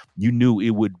 2021, you knew it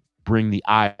would bring the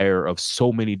ire of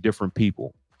so many different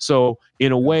people. So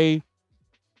in a way,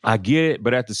 I get it,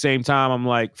 but at the same time, I'm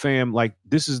like, fam, like,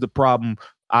 this is the problem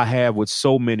I have with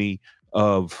so many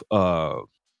of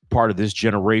part of this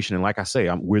generation. And like I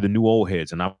say, we're the new old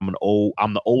heads, and I'm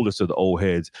the oldest of the old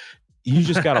heads. You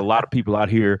just got a lot of people out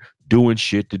here doing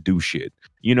shit to do shit.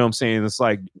 You know what I'm saying? It's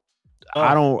like,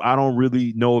 I don't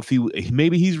really know if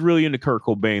maybe he's really into Kurt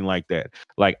Cobain like that.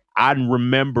 Like, I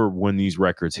remember when these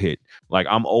records hit. Like,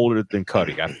 I'm older than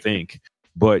Cudi, I think.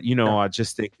 But, you know, I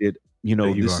just think that, you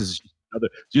know,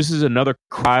 this is another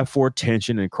cry for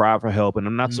attention and cry for help. And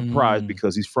I'm not surprised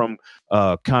because he's from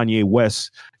Kanye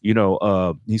West. You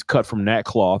know, he's cut from that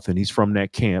cloth and he's from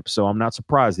that camp. So I'm not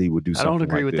surprised he would do something. I don't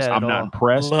agree with that. I'm not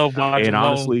impressed. And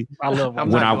honestly, when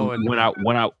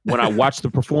I watched the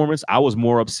performance, I was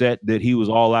more upset that he was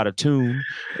all out of tune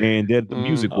and that the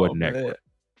music wasn't that good.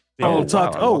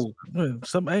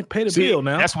 Somebody ain't paid a bill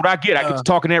now. That's what I get. I get to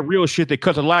talking that real shit. They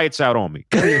cut the lights out on me.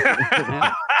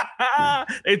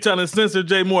 They trying to censor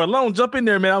Jay Moore. Alone, jump in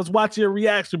there, man. I was watching your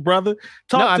reaction, brother.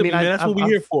 Talk to me, man. That's what we're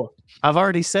here for. I've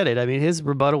already said it. I mean, his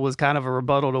rebuttal was kind of a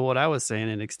rebuttal to what I was saying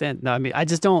to an extent. No, I mean, I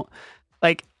just don't,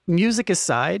 like, music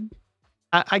aside,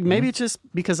 maybe it's just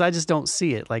because I just don't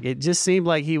see it. Like, it just seemed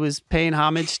like he was paying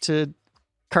homage to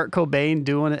Kurt Cobain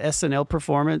doing an SNL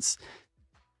performance.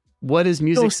 What his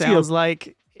music sounds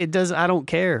like, it does. I don't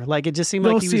care. Like, it just seemed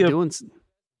like he was doing.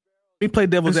 We play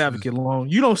devil's advocate alone.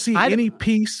 You don't see any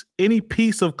piece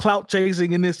of clout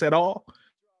chasing in this at all.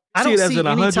 I don't see it as an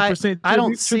 100%.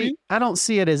 I don't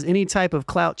see it as any type of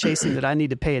clout chasing that I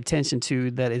need to pay attention to.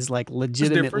 That is like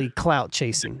legitimately clout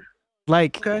chasing.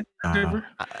 Like,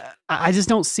 I just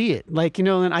don't see it. Like, you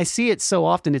know, and I see it so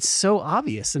often. It's so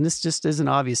obvious, and this just isn't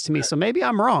obvious to me. So maybe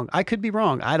I'm wrong. I could be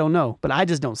wrong. I don't know, but I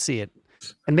just don't see it.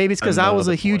 And maybe it's because I was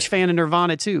a huge fan of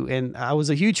Nirvana too, and I was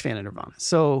a huge fan of Nirvana.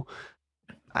 So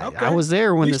I was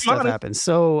there when this stuff happened.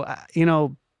 So, you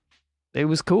know, it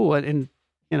was cool. And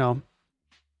you know,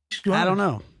 I don't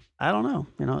know. I don't know.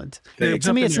 You know,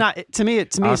 to me, it's not. To me,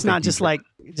 it's not just like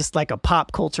a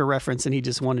pop culture reference, and he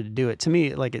just wanted to do it. To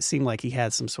me, like it seemed like he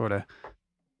had some sort of,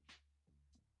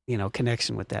 you know,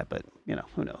 connection with that. But you know,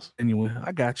 who knows? Anyway,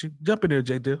 I got you. Jump in there,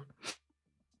 J. Dill.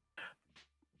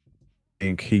 I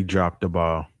think he dropped the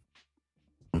ball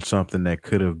on something that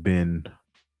could have been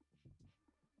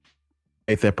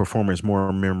made that performance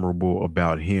more memorable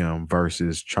about him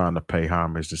versus trying to pay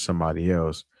homage to somebody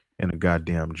else in a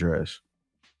goddamn dress.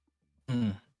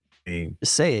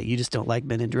 Just say it. You just don't like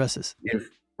men in dresses,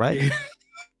 right?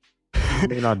 I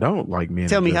mean, I don't like men.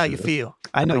 Tell me how you feel.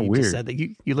 I know you just said that.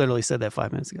 You literally said that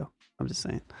 5 minutes ago. I'm just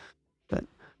saying, but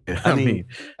I mean,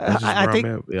 I think.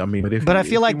 I mean, but I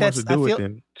feel like that's.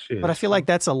 But I feel like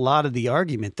that's a lot of the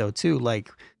argument, though, too. Like,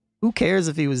 who cares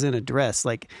if he was in a dress?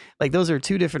 Like those are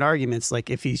two different arguments. Like,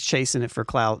 if he's chasing it for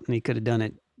clout and he could have done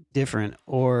it different,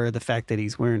 or the fact that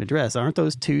he's wearing a dress, aren't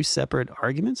those two separate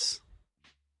arguments?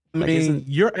 I mean,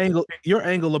 your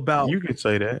angle about you could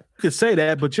say that. You could say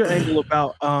that, but your angle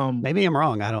about maybe I'm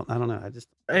wrong. I don't know. I just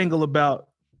angle about.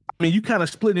 I mean, you kind of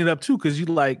splitting it up too, because you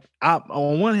like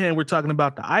on one hand we're talking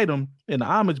about the item and the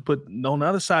homage, but on the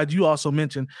other side you also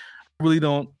mentioned really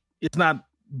don't. It's not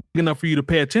big enough for you to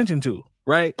pay attention to,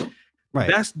 right?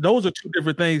 Right. Those are two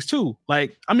different things too.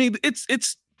 Like, I mean, it's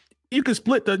you can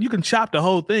you can chop the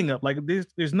whole thing up. Like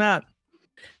there's not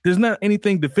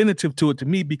anything definitive to it to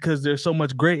me because there's so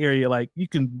much gray area. Like you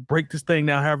can break this thing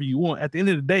down however you want. At the end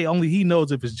of the day, only he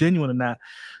knows if it's genuine or not.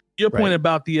 Your point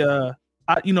about the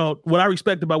you know, what I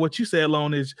respect about what you said,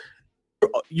 Lone, is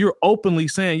you're openly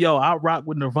saying, yo, I rock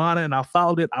with Nirvana and I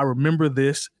followed it. I remember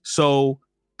this. So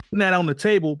putting that on the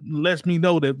table lets me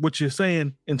know that what you're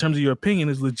saying in terms of your opinion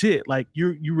is legit. Like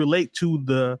you relate to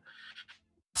the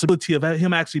possibility of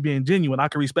him actually being genuine. I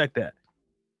can respect that.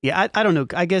 Yeah, I don't know.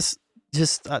 I guess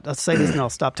just I'll say this and I'll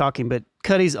stop talking, but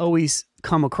Cudi's always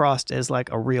come across as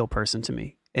like a real person to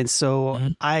me. And so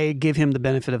I give him the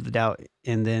benefit of the doubt,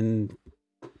 and then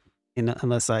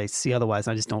unless I see otherwise,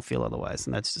 I just don't feel otherwise.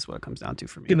 And that's just what it comes down to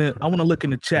for me. I want to look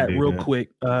in the chat real quick.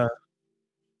 I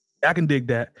can dig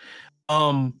that.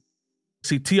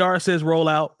 See, TR says roll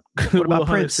out. What about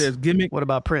Prince? Says gimmick. What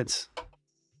about Prince?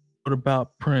 What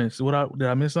about Prince? Did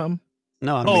I miss something?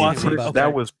 No, I see.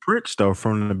 That was Prince though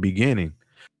from the beginning.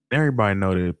 Everybody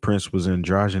know that Prince was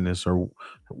androgynous or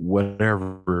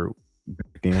whatever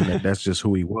back then. That's just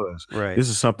who he was. Right. This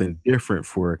is something different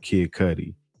for Kid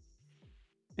Cudi.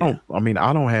 Yeah. I mean,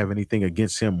 I don't have anything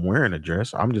against him wearing a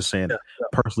dress. I'm just saying,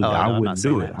 personally, I wouldn't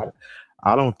do it.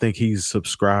 I don't think he's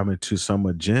subscribing to some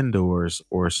agenda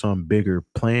or some bigger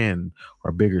plan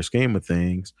or bigger scheme of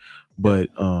things. But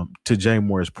to Jay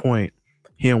Moore's point,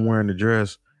 him wearing a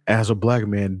dress as a black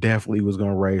man definitely was going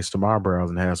to raise some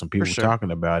eyebrows and have some people talking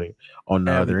about it on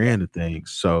the other end of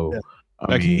things. So,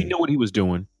 I mean, he knew what he was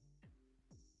doing.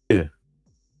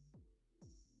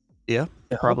 Yeah,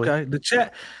 probably. Okay, the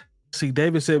chat. See,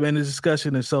 David said, man, this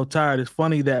discussion is so tired. It's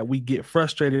funny that we get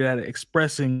frustrated at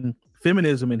expressing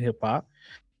feminism in hip hop.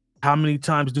 How many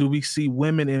times do we see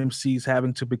women MCs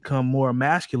having to become more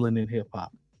masculine in hip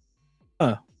hop?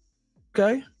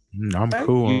 Okay. I'm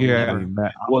cool.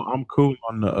 I'm cool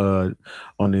on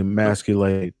the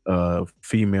emasculate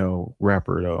female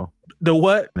rapper though. The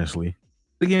what? Honestly.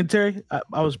 Again, Terry,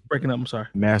 I was breaking up. I'm sorry.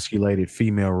 Emasculated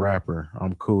female rapper.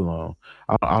 I'm cool on.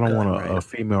 I don't want a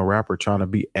female rapper trying to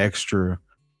be extra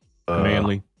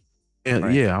manly.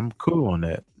 Yeah, I'm cool on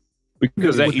that.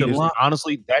 Because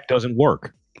honestly, that doesn't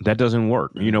work. That doesn't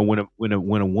work. You know,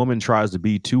 when a woman tries to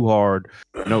be too hard,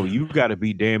 no, you've got to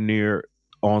be damn near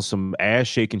on some ass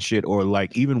shaking shit, or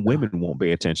like even women won't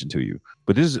pay attention to you.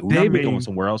 But this is David going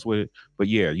somewhere else with it. But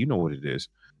yeah, you know what it is.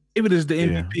 David is the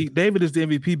MVP. Yeah. David is the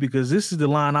MVP because this is the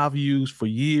line I've used for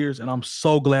years, and I'm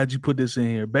so glad you put this in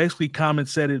here. Basically, Common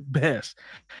said it best.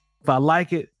 If I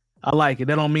like it, I like it.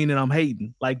 That don't mean that I'm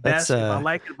hating. Like that's if I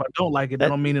like it, if I don't like it, that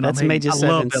don't mean that I'm hating.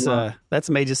 That's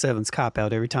Major Seven's cop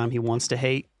out. Every time he wants to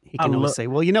hate, he can always say,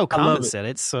 "Well, you know, Common said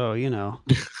it, so you know."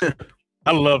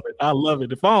 I love it. I love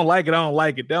it. If I don't like it, I don't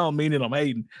like it. That don't mean that I'm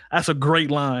hating. That's a great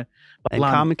line. And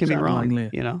Common can be wrong,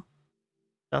 you know.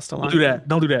 That's the line.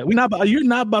 Don't do that. You're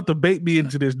not about to bait me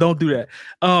into this. Don't do that.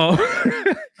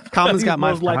 Common's got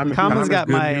my. Common's got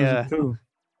my.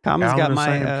 Common's got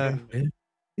my.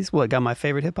 He's got my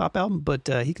favorite hip hop album, but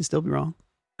he can still be wrong.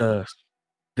 I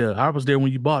was there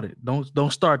when you bought it.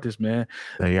 Don't start this, man.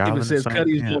 Even says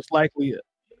Cudi is most likely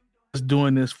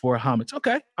doing this for homage.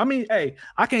 Okay, I mean, hey,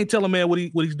 I can't tell a man what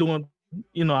he's doing.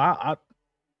 You know, I at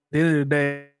the end of the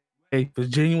day, if it's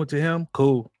genuine to him,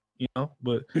 cool. You know,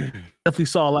 but definitely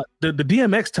saw a lot. The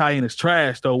DMX tie-in is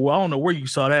trash, though. Well, I don't know where you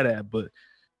saw that at, but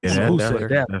Yeah, who said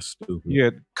that? That's stupid. Yeah,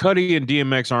 Cudi and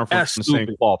DMX aren't from the same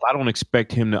cloth. I don't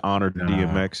expect him to honor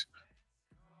DMX.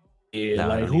 Yeah,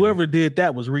 like whoever did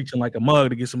that was reaching like a mug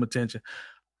to get some attention.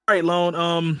 All right,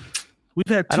 Lone. We've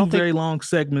had two very long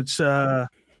segments. I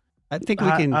think we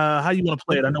can. How you want to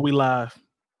play it? I know we live.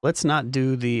 Let's not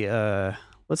do the.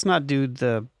 Let's not do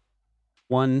the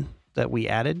one that we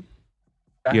added.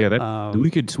 Yeah,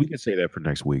 we could say that for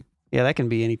next week. Yeah, that can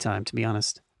be any time, to be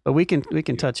honest. But we can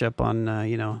touch up on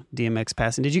DMX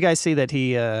passing. Did you guys see that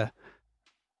he what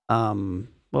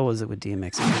was it with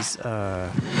DMX? It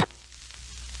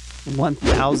was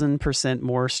 1,000%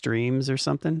 more streams or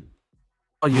something.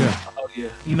 Oh yeah.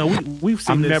 You know, we've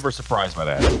seen. I'm this. never surprised by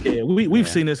that. Yeah, we've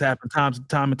seen this happen time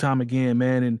and time again,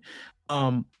 man.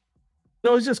 And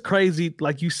it's just crazy.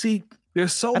 Like you see,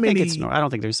 there's so many. I don't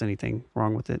think there's anything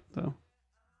wrong with it though.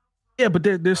 Yeah, but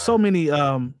there's so many.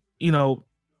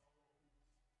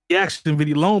 Reaction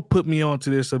video. Lone put me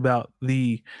onto this about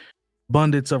the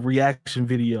abundance of reaction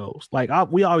videos. Like I've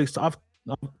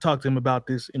talked to him about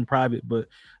this in private, but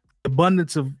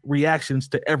abundance of reactions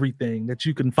to everything that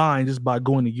you can find just by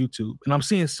going to YouTube. And I'm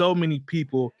seeing so many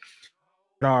people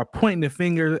that are pointing the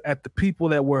finger at the people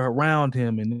that were around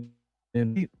him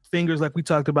and fingers like we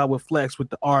talked about with Flex with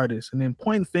the artist, and then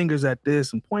pointing fingers at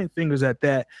this and pointing fingers at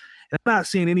that. And I'm not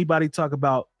seeing anybody talk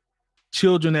about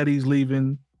children that he's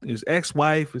leaving, his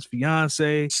ex-wife, his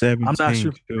fiance. 17, I'm not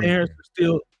sure if the parents are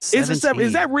still. 17.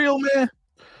 Is that real, man?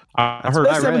 I heard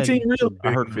 17 real.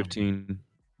 I heard 15.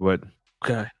 What?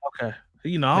 Okay.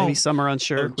 Maybe some are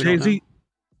unsure. Jay-Z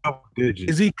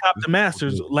copped the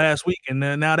Masters last week, and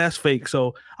now that's fake.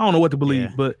 So I don't know what to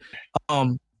believe, but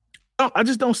I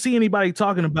just don't see anybody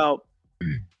talking about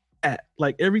that.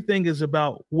 Like everything is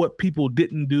about what people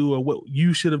didn't do or what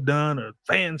you should have done or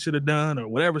fans should have done or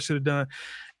whatever should have done.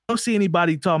 I don't see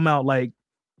anybody talking about like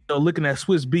looking at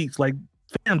Swiss Beats like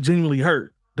fam genuinely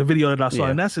hurt the video that I saw,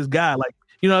 and that's his guy. Like,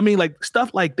 you know what I mean? Like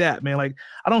stuff like that, man. Like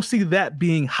I don't see that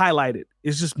being highlighted.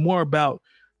 It's just more about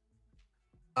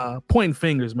pointing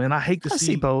fingers, man. I hate to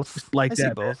see both like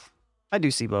that. Both. I do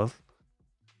see both.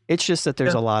 It's just that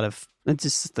there's a lot of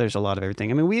everything.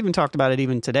 I mean, we even talked about it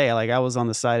even today. Like I was on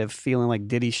the side of feeling like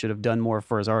Diddy should have done more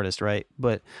for his artist, right?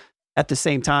 But at the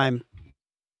same time,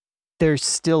 there's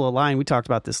still a line. We talked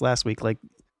about this last week. Like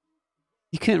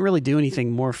you can't really do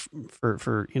anything more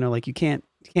for like you can't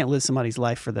live somebody's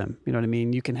life for them. You know what I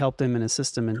mean? You can help them and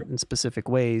assist them in specific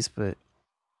ways, but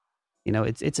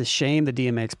it's a shame that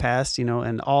DMX passed,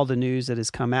 and all the news that has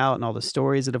come out and all the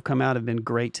stories that have come out have been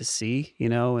great to see,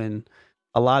 and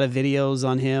a lot of videos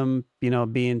on him,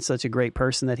 being such a great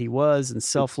person that he was and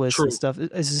selfless and stuff.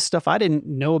 It's just stuff I didn't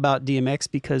know about DMX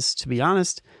because, to be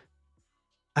honest,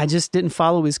 I just didn't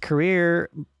follow his career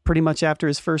pretty much after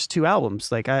his first two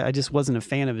albums. Like I just wasn't a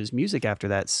fan of his music after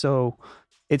that. So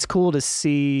it's cool to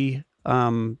see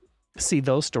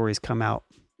those stories come out,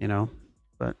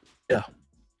 but yeah.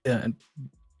 And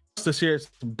to share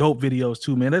some dope videos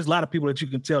too, man. There's a lot of people that you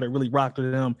can tell that really rocked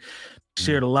with them,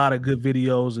 shared a lot of good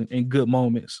videos and good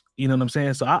moments. You know what I'm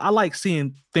saying? So I like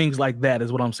seeing things like that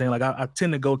is what I'm saying. Like I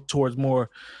tend to go towards more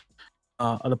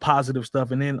of the positive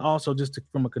stuff, and then also just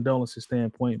from a condolences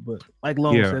standpoint. But like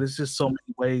Lone said, it's just so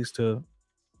many ways to,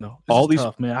 all these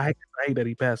tough, man. I hate that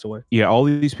he passed away. Yeah, all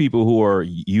these people who are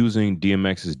using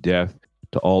DMX's death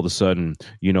to all of a sudden,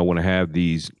 want to have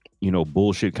these,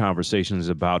 bullshit conversations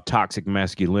about toxic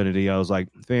masculinity. I was like,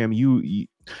 fam, you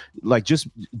like just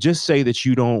say that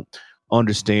you don't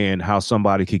understand how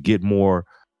somebody could get more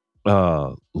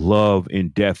love in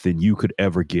death than you could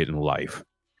ever get in life.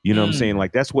 You know what I'm saying?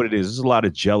 Like that's what it is. There's a lot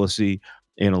of jealousy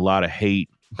and a lot of hate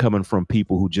coming from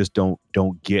people who just don't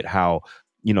get how,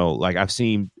 like I've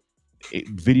seen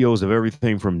videos of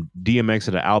everything from DMX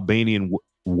at an Albanian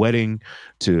wedding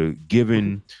to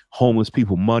giving homeless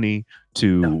people money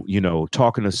to,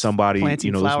 talking to somebody,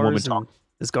 planting this woman in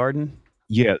his garden.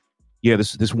 Yeah.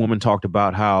 This woman talked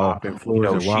about how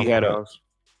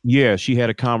she had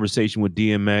a conversation with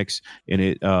DMX and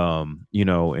it,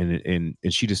 and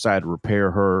she decided to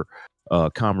repair her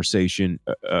conversation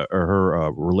or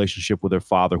her relationship with her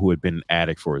father, who had been an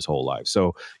addict for his whole life.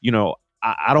 So,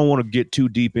 I don't want to get too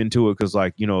deep into it because,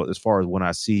 like, as far as when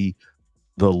I see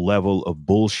the level of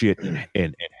bullshit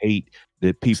and hate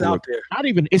that people are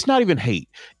it's not even hate.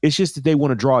 It's just that they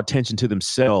want to draw attention to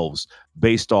themselves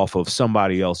based off of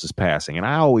somebody else's passing. And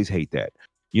I always hate that.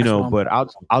 But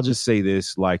I'll just say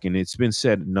this, like, and it's been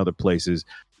said in other places,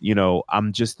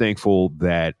 I'm just thankful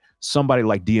that somebody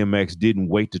like DMX didn't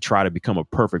wait to try to become a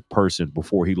perfect person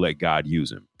before he let God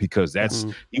use him, because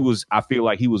I feel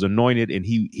like he was anointed and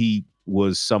he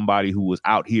was somebody who was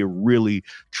out here really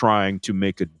trying to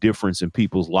make a difference in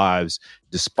people's lives,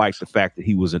 despite the fact that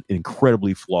he was an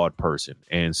incredibly flawed person.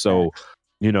 And so,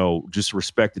 just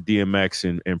respect to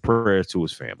DMX and prayers to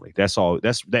his family. That's all.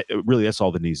 That's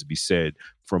all that needs to be said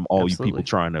from all you people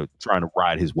trying to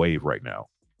ride his wave right now.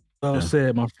 Well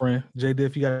said, my friend. J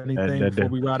Diff, you got anything before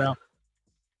we ride out?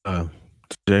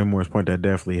 Jay Moore's point, that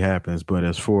definitely happens. But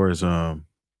as far as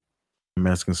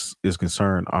DMX is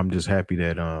concerned, I'm just happy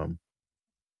that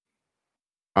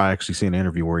I actually seen an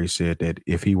interview where he said that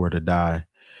if he were to die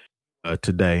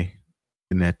today,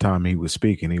 in that time he was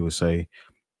speaking, he would say,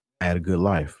 I had a good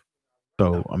life.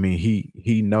 So, I mean,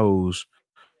 he knows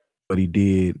what he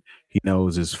did. He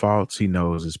knows his faults. He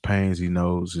knows his pains. He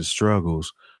knows his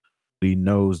struggles. He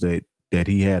knows that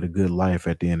he had a good life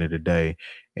at the end of the day.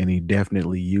 And he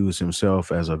definitely used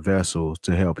himself as a vessel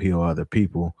to help heal other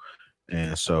people.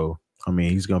 And so, I mean,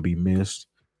 he's going to be missed.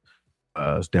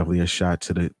 It's definitely a shot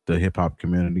to the hip hop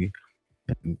community.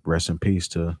 And rest in peace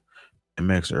to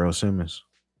DMX, Earl Simmons.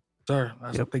 Sir,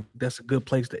 I think that's a good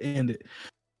place to end it.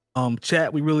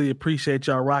 Chat, we really appreciate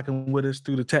y'all rocking with us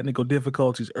through the technical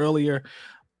difficulties earlier.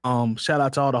 Shout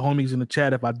out to all the homies in the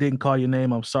chat. If I didn't call your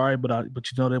name, I'm sorry, but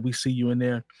you know that we see you in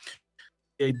there.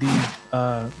 AD,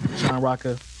 Sean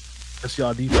Rocker, that's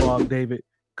y'all, D-Fog, David,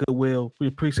 Goodwill. We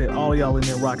appreciate all of y'all in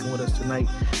there rocking with us tonight.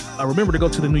 Remember to go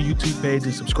to the new YouTube page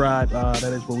and subscribe.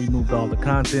 That is where we moved all the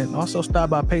content. Also, stop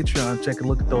by Patreon, check and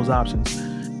look at those options,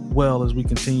 well as we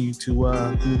continue to do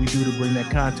what we do to bring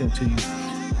that content to you.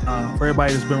 For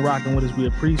everybody that's been rocking with us, we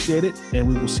appreciate it, and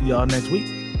we will see y'all next week.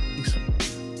 Peace.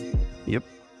 Yep.